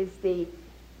far is the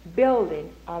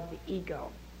building of the ego.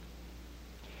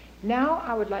 Now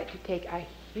I would like to take a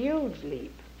huge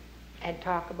leap and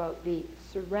talk about the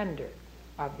surrender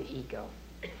of the ego.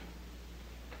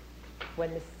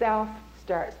 When the self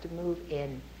starts to move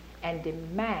in and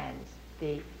demands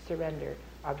the surrender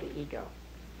of the ego.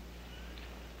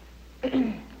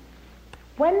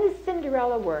 When the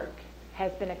Cinderella work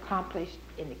has been accomplished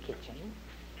in the kitchen,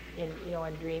 in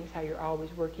dreams, how you're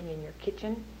always working in your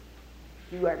kitchen,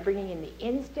 you are bringing in the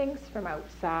instincts from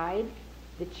outside,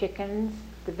 the chickens,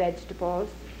 the vegetables,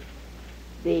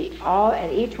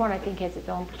 and each one I think has its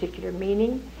own particular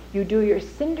meaning. You do your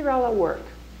Cinderella work.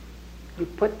 You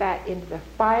put that into the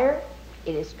fire,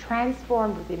 it is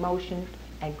transformed with emotion,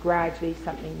 and gradually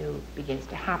something new begins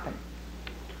to happen.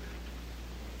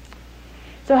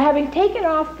 So having taken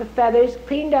off the feathers,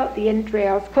 cleaned out the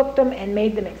entrails, cooked them, and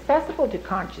made them accessible to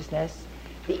consciousness,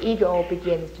 the ego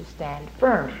begins to stand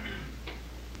firm.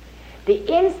 The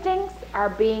instincts are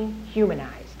being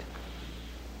humanized.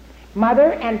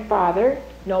 Mother and father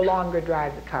no longer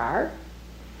drive the car.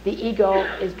 The ego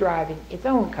is driving its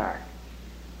own car.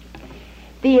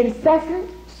 The incessant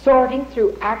sorting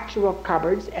through actual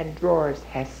cupboards and drawers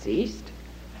has ceased.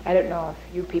 I don't know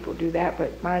if you people do that,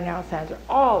 but my analysts are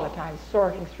all the time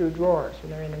sorting through drawers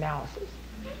when they're in analysis.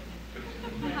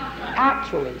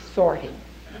 Actually sorting.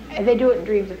 And they do it in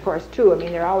dreams, of course, too. I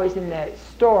mean, they're always in the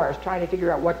stores trying to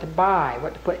figure out what to buy,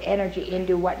 what to put energy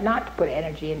into, what not to put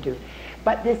energy into.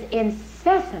 But this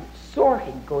incessant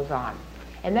sorting goes on.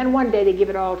 And then one day they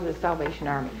give it all to the Salvation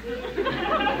Army.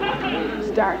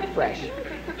 Start fresh.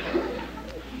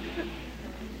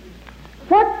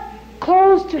 What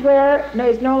clothes to wear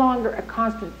is no longer a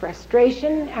constant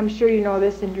frustration. I'm sure you know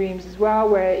this in dreams as well,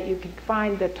 where you can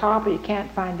find the top and you can't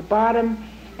find the bottom,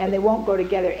 and they won't go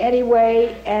together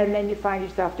anyway, and then you find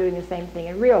yourself doing the same thing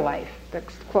in real life. The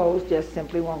clothes just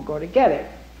simply won't go together.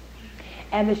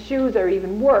 And the shoes are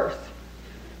even worse,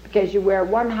 because you wear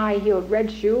one high-heeled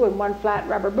red shoe and one flat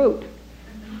rubber boot,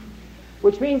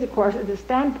 which means, of course, at the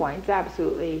standpoint, it's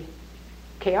absolutely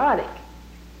chaotic,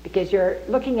 because you're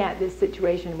looking at this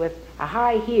situation with a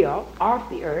high heel off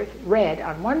the earth, red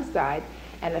on one side,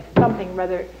 and a thumping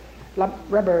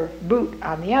rubber boot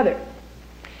on the other.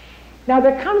 Now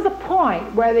there comes a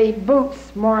point where the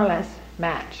boots more or less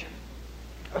match.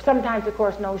 Or sometimes, of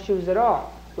course, no shoes at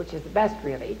all, which is the best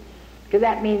really, because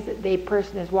that means that the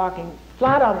person is walking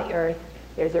flat on the earth,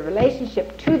 there's a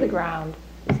relationship to the ground,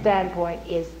 the standpoint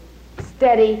is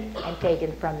steady and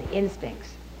taken from the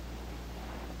instincts.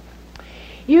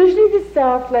 Usually the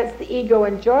self lets the ego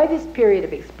enjoy this period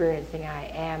of experiencing I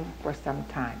am for some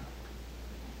time.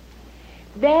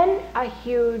 Then a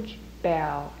huge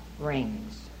bell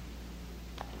rings,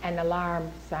 an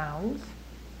alarm sounds,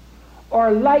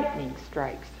 or lightning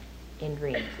strikes in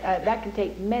dreams. That can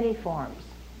take many forms,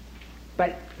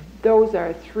 but those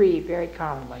are three very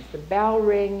common ones: the bell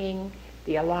ringing,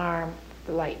 the alarm,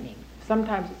 the lightning.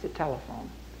 Sometimes it's a telephone.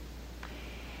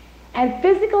 And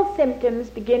physical symptoms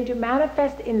begin to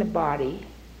manifest in the body,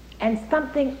 and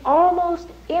something almost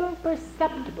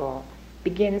imperceptible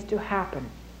begins to happen.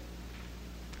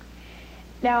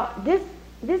 Now, this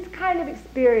kind of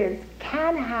experience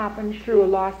can happen through a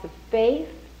loss of faith,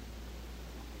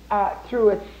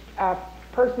 through a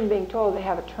person being told they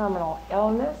have a terminal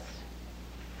illness,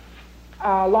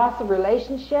 loss of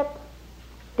relationship,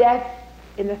 death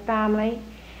in the family.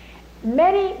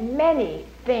 Many, many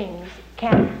things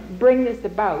can bring this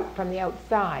about from the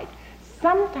outside.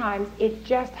 Sometimes it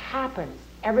just happens.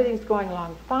 Everything's going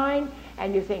along fine,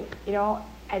 and you think,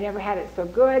 I never had it so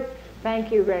good,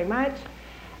 thank you very much.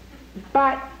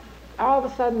 But all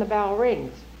of a sudden the bell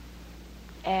rings.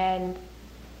 And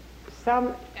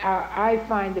I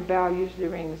find the bell usually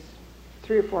rings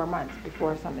 3 or 4 months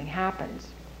before something happens.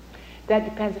 That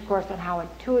depends, of course, on how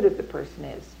intuitive the person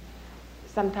is.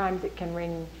 Sometimes it can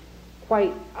ring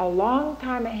quite a long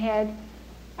time ahead,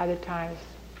 other times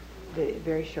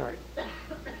very short.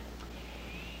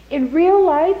 In real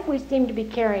life, we seem to be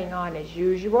carrying on as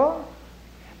usual,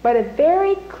 but a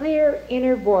very clear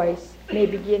inner voice may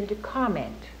begin to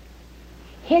comment,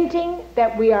 hinting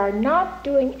that we are not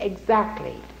doing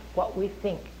exactly what we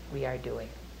think we are doing.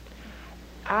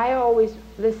 I always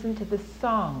listen to the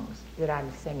songs that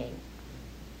I'm singing.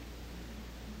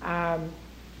 I'll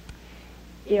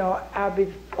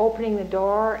be opening the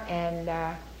door, and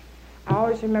I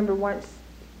always remember once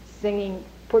singing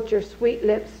 "Put Your Sweet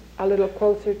Lips a Little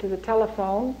Closer to the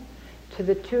Telephone" to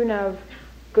the tune of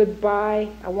 "Goodbye,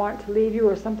 I Want to Leave You,"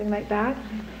 or something like that.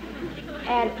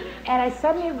 And I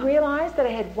suddenly realized that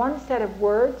I had one set of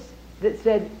words that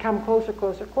said "Come closer,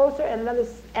 closer, closer," and another,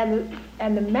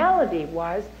 and the melody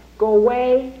was "Go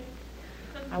away,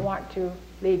 I want to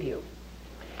leave you."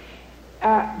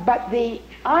 But the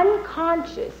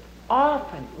unconscious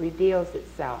often reveals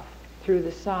itself through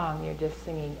the song you're just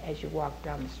singing as you walk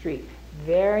down the street.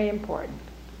 Very important.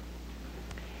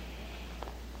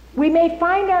 We may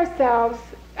find ourselves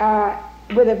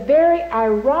with a very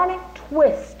ironic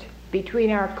twist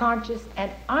between our conscious and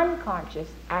unconscious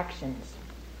actions.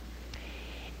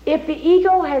 If the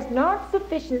ego has not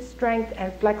sufficient strength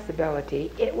and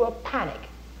flexibility, it will panic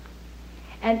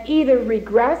and either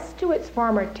regress to its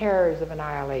former terrors of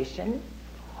annihilation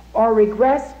or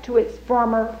regress to its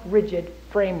former rigid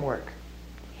framework.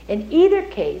 In either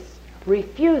case,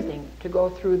 refusing to go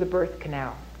through the birth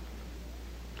canal.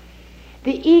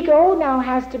 The ego now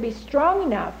has to be strong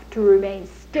enough to remain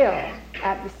still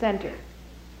at the center,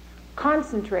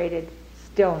 concentrated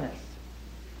stillness,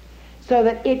 so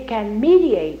that it can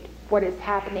mediate what is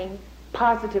happening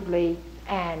positively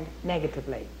and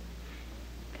negatively.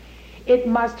 It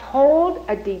must hold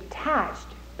a detached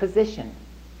position.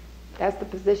 That's the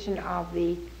position of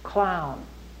the clown,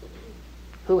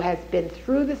 who has been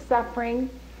through the suffering,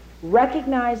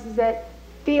 recognizes it,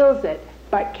 feels it,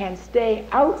 but can stay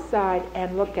outside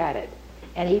and look at it.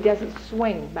 And he doesn't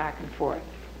swing back and forth.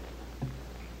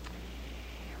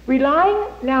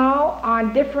 Relying now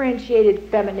on differentiated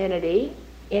femininity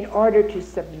in order to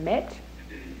submit,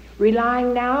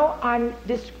 relying now on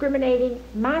discriminating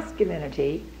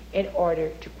masculinity in order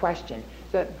to question.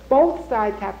 So that both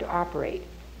sides have to operate.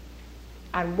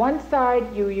 On one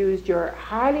side, you use your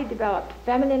highly developed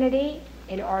femininity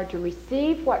in order to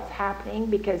receive what's happening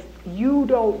because you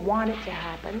don't want it to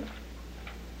happen.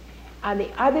 On the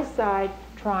other side,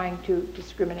 trying to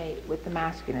discriminate with the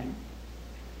masculine.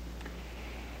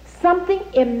 Something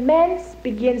immense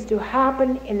begins to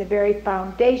happen in the very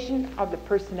foundation of the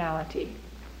personality,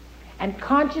 and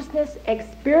consciousness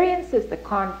experiences the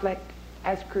conflict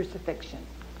as crucifixion.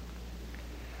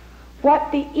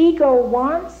 What the ego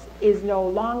wants is no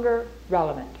longer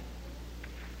relevant.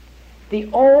 The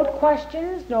old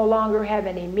questions no longer have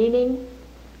any meaning,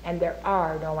 and there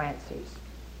are no answers.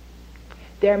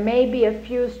 There may be a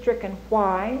few stricken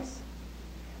whys,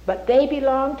 but they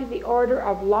belong to the order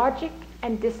of logic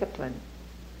and discipline.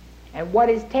 And what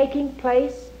is taking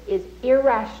place is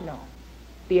irrational,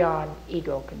 beyond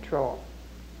ego control.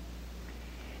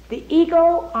 The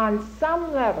ego, on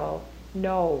some level,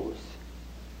 knows.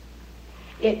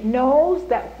 It knows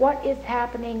that what is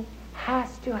happening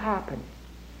has to happen.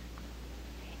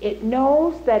 It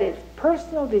knows that its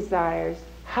personal desires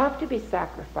have to be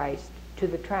sacrificed to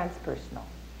the transpersonal.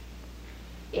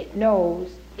 It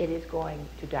knows it is going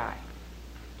to die.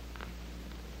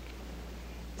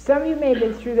 Some of you may have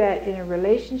been through that in a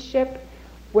relationship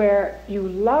where you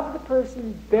love the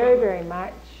person very, very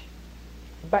much,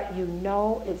 but you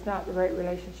know it's not the right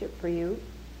relationship for you,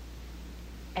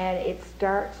 and it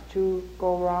starts to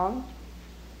go wrong,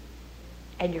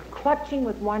 and you're clutching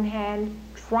with one hand,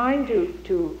 trying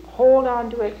to hold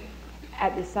on to it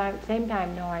at the same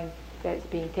time knowing that it's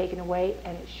being taken away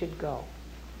and it should go.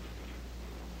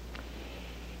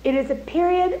 It is a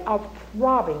period of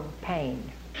throbbing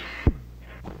pain.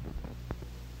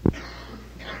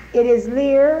 It is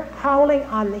Lear howling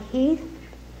on the heath,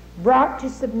 brought to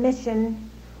submission,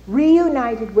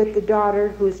 reunited with the daughter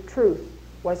whose truth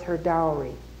was her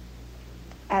dowry.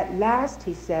 At last,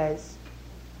 he says,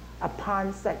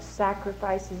 upon such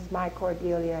sacrifices, my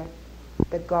Cordelia,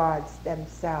 the gods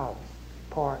themselves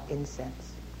pour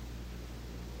incense.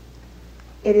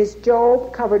 It is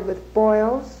Job covered with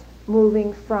boils,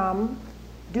 moving from,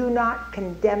 do not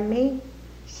condemn me,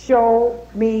 show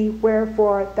me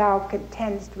wherefore thou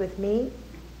contendest with me,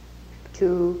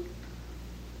 to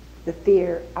the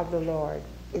fear of the Lord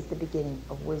is the beginning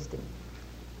of wisdom.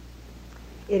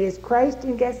 It is Christ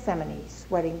in Gethsemane,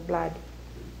 sweating blood,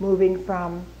 moving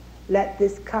from, let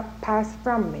this cup pass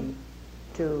from me,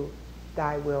 to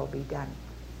thy will be done.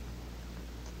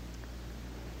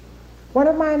 One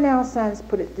of my male sons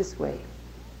put it this way.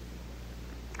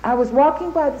 I was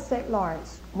walking by the St.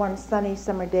 Lawrence one sunny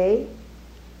summer day.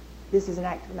 This is an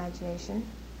act of imagination.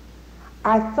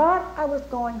 I thought I was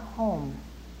going home.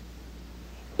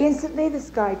 Instantly the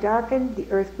sky darkened,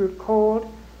 the earth grew cold.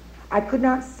 I could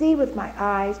not see with my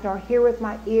eyes, nor hear with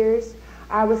my ears.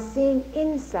 I was seeing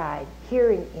inside,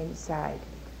 hearing inside.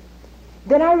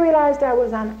 Then I realized I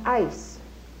was on ice,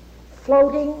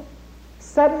 floating,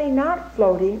 suddenly not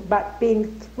floating, but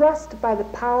being thrust by the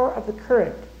power of the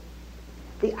current.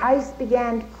 The ice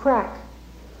began to crack.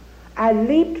 I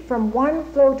leaped from one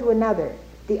floe to another,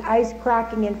 the ice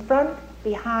cracking in front,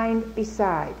 behind,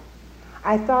 beside.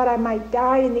 I thought I might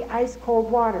die in the ice-cold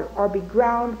water or be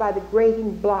ground by the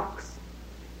grating blocks.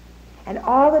 And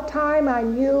all the time I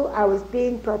knew I was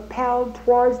being propelled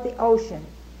towards the ocean.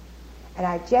 And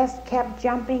I just kept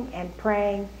jumping and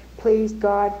praying, please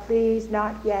God, please,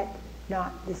 not yet,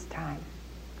 not this time.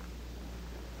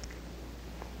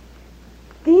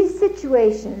 These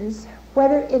situations,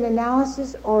 whether in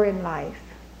analysis or in life,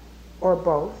 or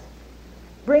both,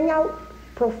 bring out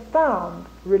profound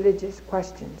religious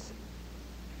questions.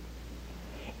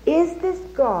 Is this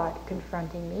God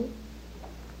confronting me?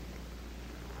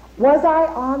 Was I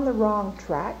on the wrong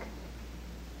track?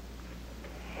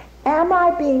 Am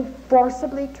I being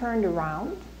forcibly turned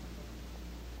around?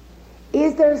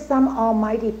 Is there some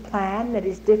almighty plan that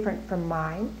is different from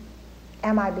mine?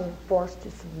 Am I being forced to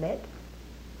submit?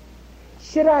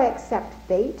 Should I accept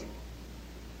fate?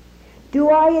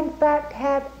 Do I in fact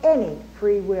have any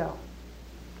free will?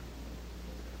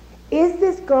 Is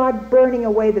this God burning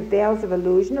away the veils of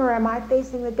illusion, or am I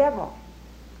facing the devil?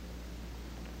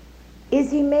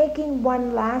 Is he making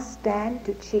one last stand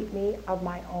to cheat me of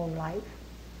my own life?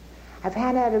 I've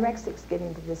had anorexics get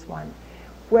into this one,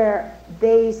 where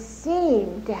they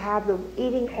seem to have the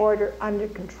eating order under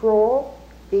control,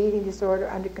 the eating disorder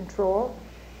under control,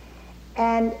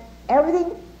 and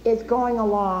everything is going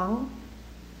along,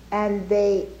 and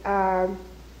they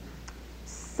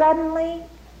suddenly,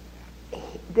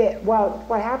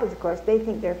 what happens, of course, they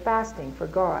think they're fasting for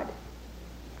God,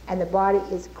 and the body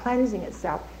is cleansing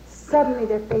itself. Suddenly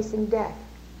they're facing death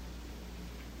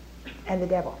and the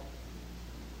devil.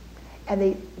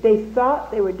 And they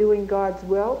thought they were doing God's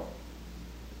will,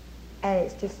 and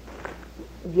it's just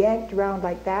yanked around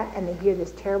like that, and they hear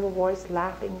this terrible voice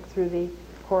laughing through the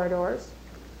corridors,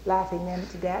 laughing them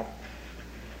to death.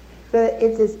 So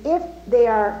it's as if they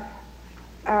are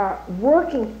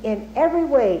working in every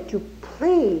way to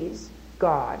please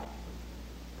God,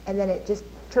 and then it just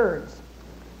turns.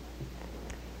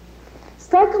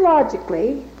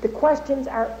 Psychologically, the questions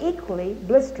are equally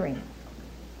blistering.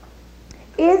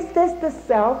 Is this the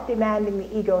self demanding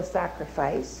the ego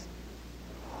sacrifice?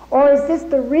 Or is this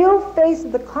the real face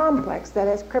of the complex that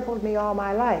has crippled me all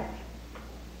my life?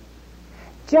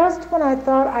 Just when I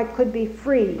thought I could be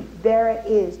free, there it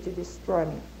is to destroy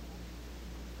me.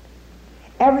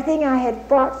 Everything I had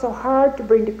fought so hard to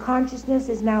bring to consciousness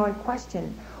is now in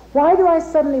question. Why do I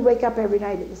suddenly wake up every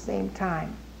night at the same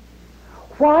time?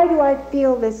 Why do I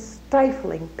feel this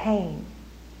stifling pain?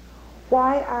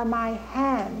 Why are my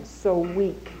hands so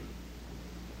weak?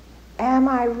 Am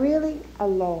I really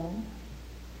alone?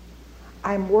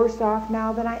 I'm worse off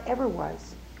now than I ever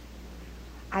was.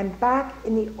 I'm back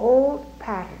in the old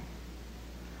pattern.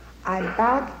 I'm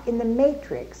back in the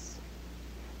matrix,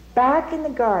 back in the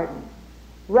garden,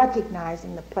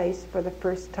 recognizing the place for the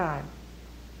first time.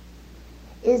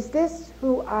 Is this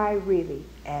who I really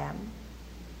am?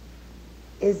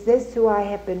 Is this who I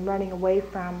have been running away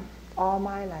from all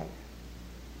my life?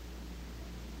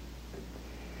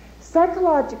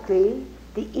 Psychologically,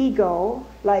 the ego,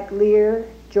 like Lear,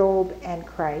 Job, and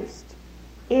Christ,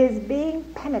 is being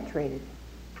penetrated.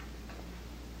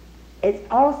 It's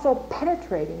also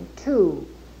penetrating to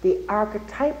the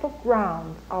archetypal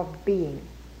ground of being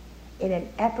in an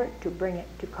effort to bring it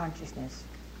to consciousness.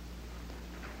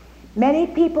 Many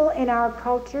people in our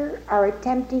culture are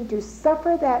attempting to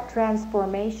suffer that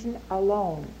transformation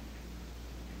alone,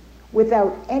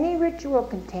 without any ritual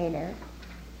container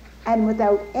and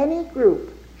without any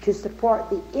group to support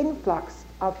the influx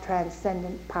of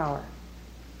transcendent power.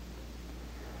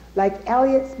 Like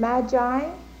Eliot's Magi,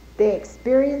 they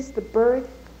experienced the birth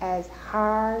as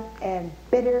hard and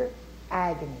bitter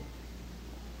agony,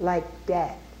 like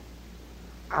death,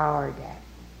 our death.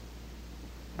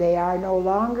 They are no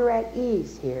longer at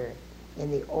ease here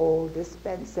in the old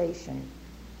dispensation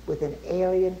with an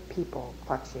alien people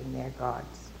clutching their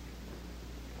gods.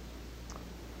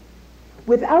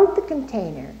 Without the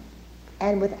container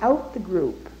and without the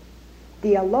group,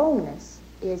 the aloneness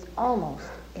is almost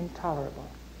intolerable.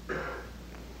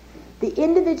 The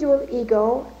individual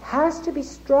ego has to be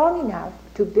strong enough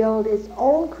to build its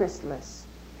own chrysalis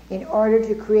in order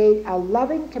to create a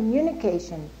loving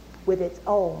communication with its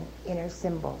own inner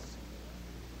symbols.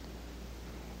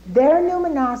 Their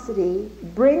numinosity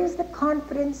brings the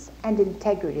confidence and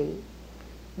integrity,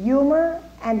 humor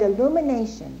and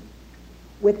illumination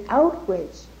without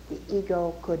which the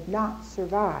ego could not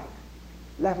survive,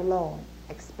 let alone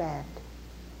expand.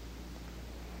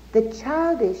 The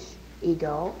childish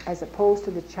ego, as opposed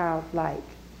to the childlike.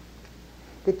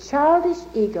 The childish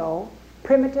ego,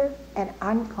 primitive and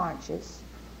unconscious,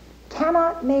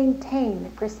 cannot maintain the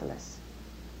chrysalis.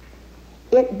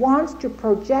 It wants to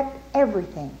project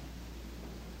everything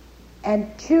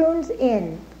and tunes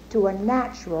in to a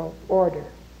natural order.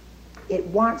 It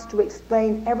wants to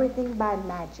explain everything by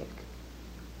magic.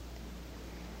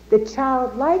 The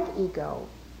childlike ego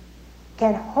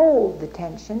can hold the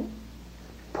tension,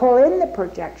 pull in the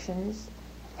projections,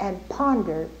 and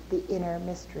ponder the inner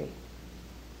mystery.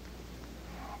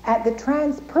 At the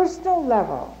transpersonal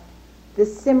level, the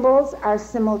symbols are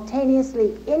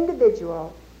simultaneously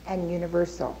individual and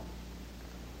universal.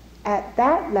 At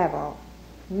that level,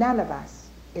 none of us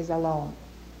is alone.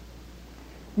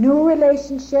 New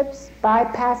relationships,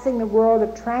 bypassing the world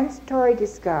of transitory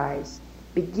disguise,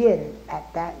 begin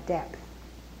at that depth,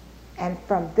 and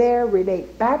from there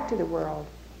relate back to the world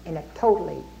in a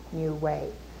totally new way.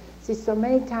 See, so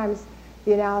many times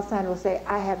the analysand will say,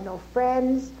 I have no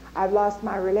friends, I've lost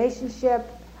my relationship,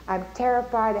 I'm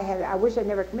terrified, I wish I'd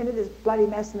never committed this bloody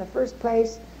mess in the first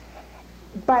place.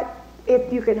 But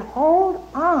if you can hold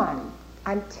on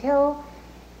until,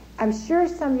 I'm sure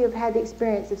some of you have had the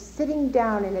experience of sitting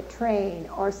down in a train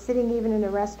or sitting even in a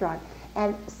restaurant,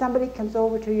 and somebody comes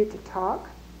over to you to talk,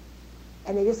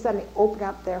 and they just suddenly open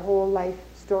up their whole life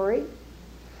story.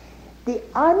 The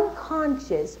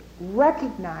unconscious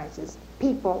recognizes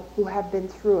people who have been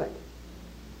through it.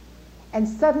 And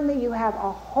suddenly you have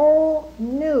a whole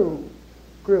new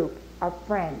group of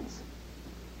friends.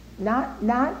 Not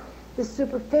the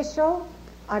superficial,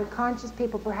 unconscious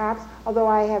people perhaps, although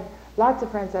I have lots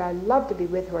of friends that I love to be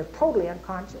with who are totally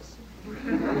unconscious.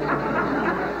 They're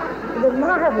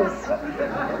marvelous,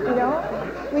 you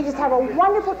know. We just have a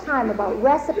wonderful time about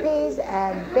recipes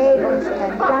and babies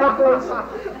and diapers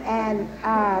and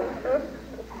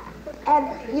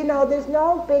you know, there's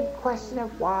no big question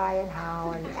of why and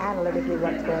how and analytically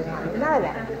what's going on. None of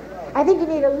that. I think you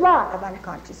need a lot of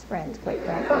unconscious friends, quite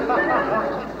frankly.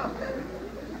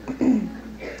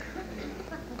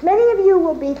 Many of you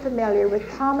will be familiar with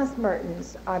Thomas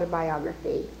Merton's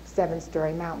autobiography, Seven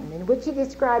Storey Mountain, in which he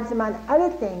describes, among other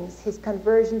things, his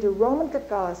conversion to Roman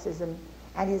Catholicism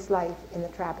and his life in the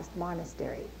Trappist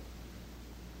monastery.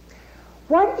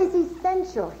 What is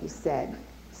essential, he said,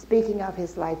 speaking of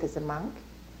his life as a monk,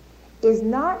 is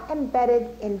not embedded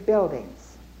in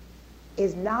buildings,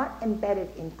 is not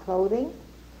embedded in clothing,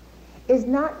 is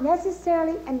not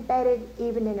necessarily embedded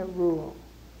even in a rule.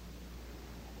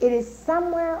 It is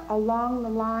somewhere along the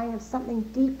line of something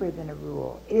deeper than a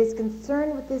rule. It is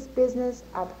concerned with this business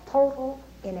of total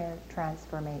inner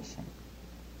transformation.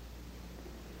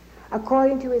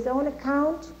 According to his own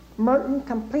account, Merton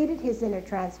completed his inner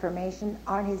transformation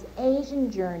on his Asian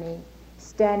journey,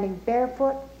 standing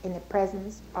barefoot in the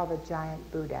presence of a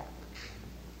giant Buddha.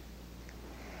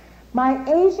 My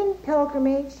Asian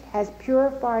pilgrimage has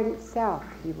purified itself,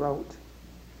 he wrote.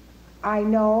 I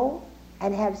know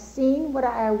and have seen what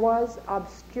I was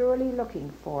obscurely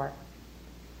looking for.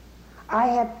 I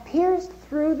have pierced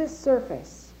through the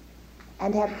surface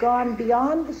and have gone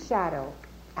beyond the shadow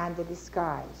and the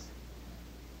disguise.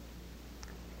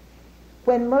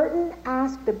 When Merton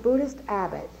asked a Buddhist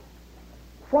abbot,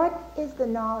 what is the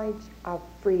knowledge of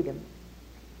freedom?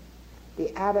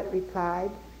 The abbot replied,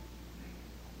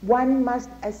 one must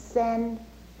ascend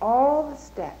all the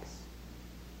steps,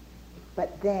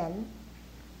 but then,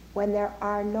 when there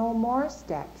are no more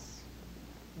steps,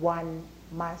 one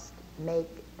must make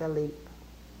the leap.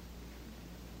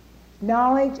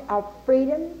 Knowledge of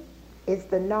freedom is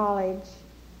the knowledge,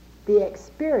 the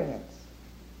experience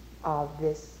of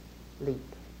this leap.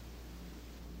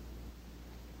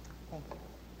 Thank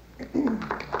you.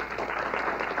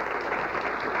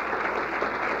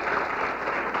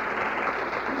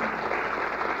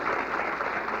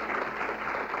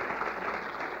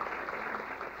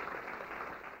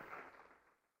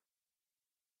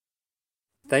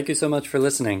 Thank you so much for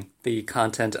listening. The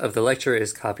content of the lecture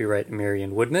is copyright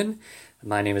Marion Woodman.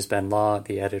 My name is Ben Law,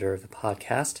 the editor of the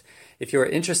podcast. If you are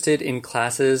interested in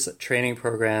classes, training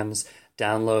programs,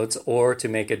 downloads or to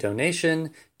make a donation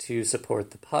to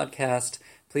support the podcast,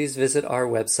 please visit our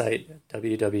website,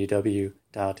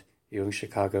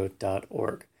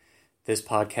 www.jungchicago.org. This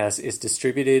podcast is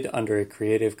distributed under a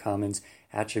Creative Commons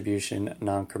Attribution,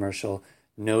 Non-Commercial,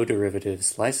 No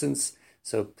Derivatives license,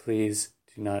 so please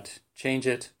do not change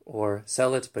it or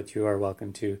sell it, but you are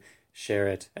welcome to share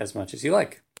it as much as you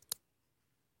like.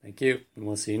 Thank you, and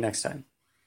we'll see you next time.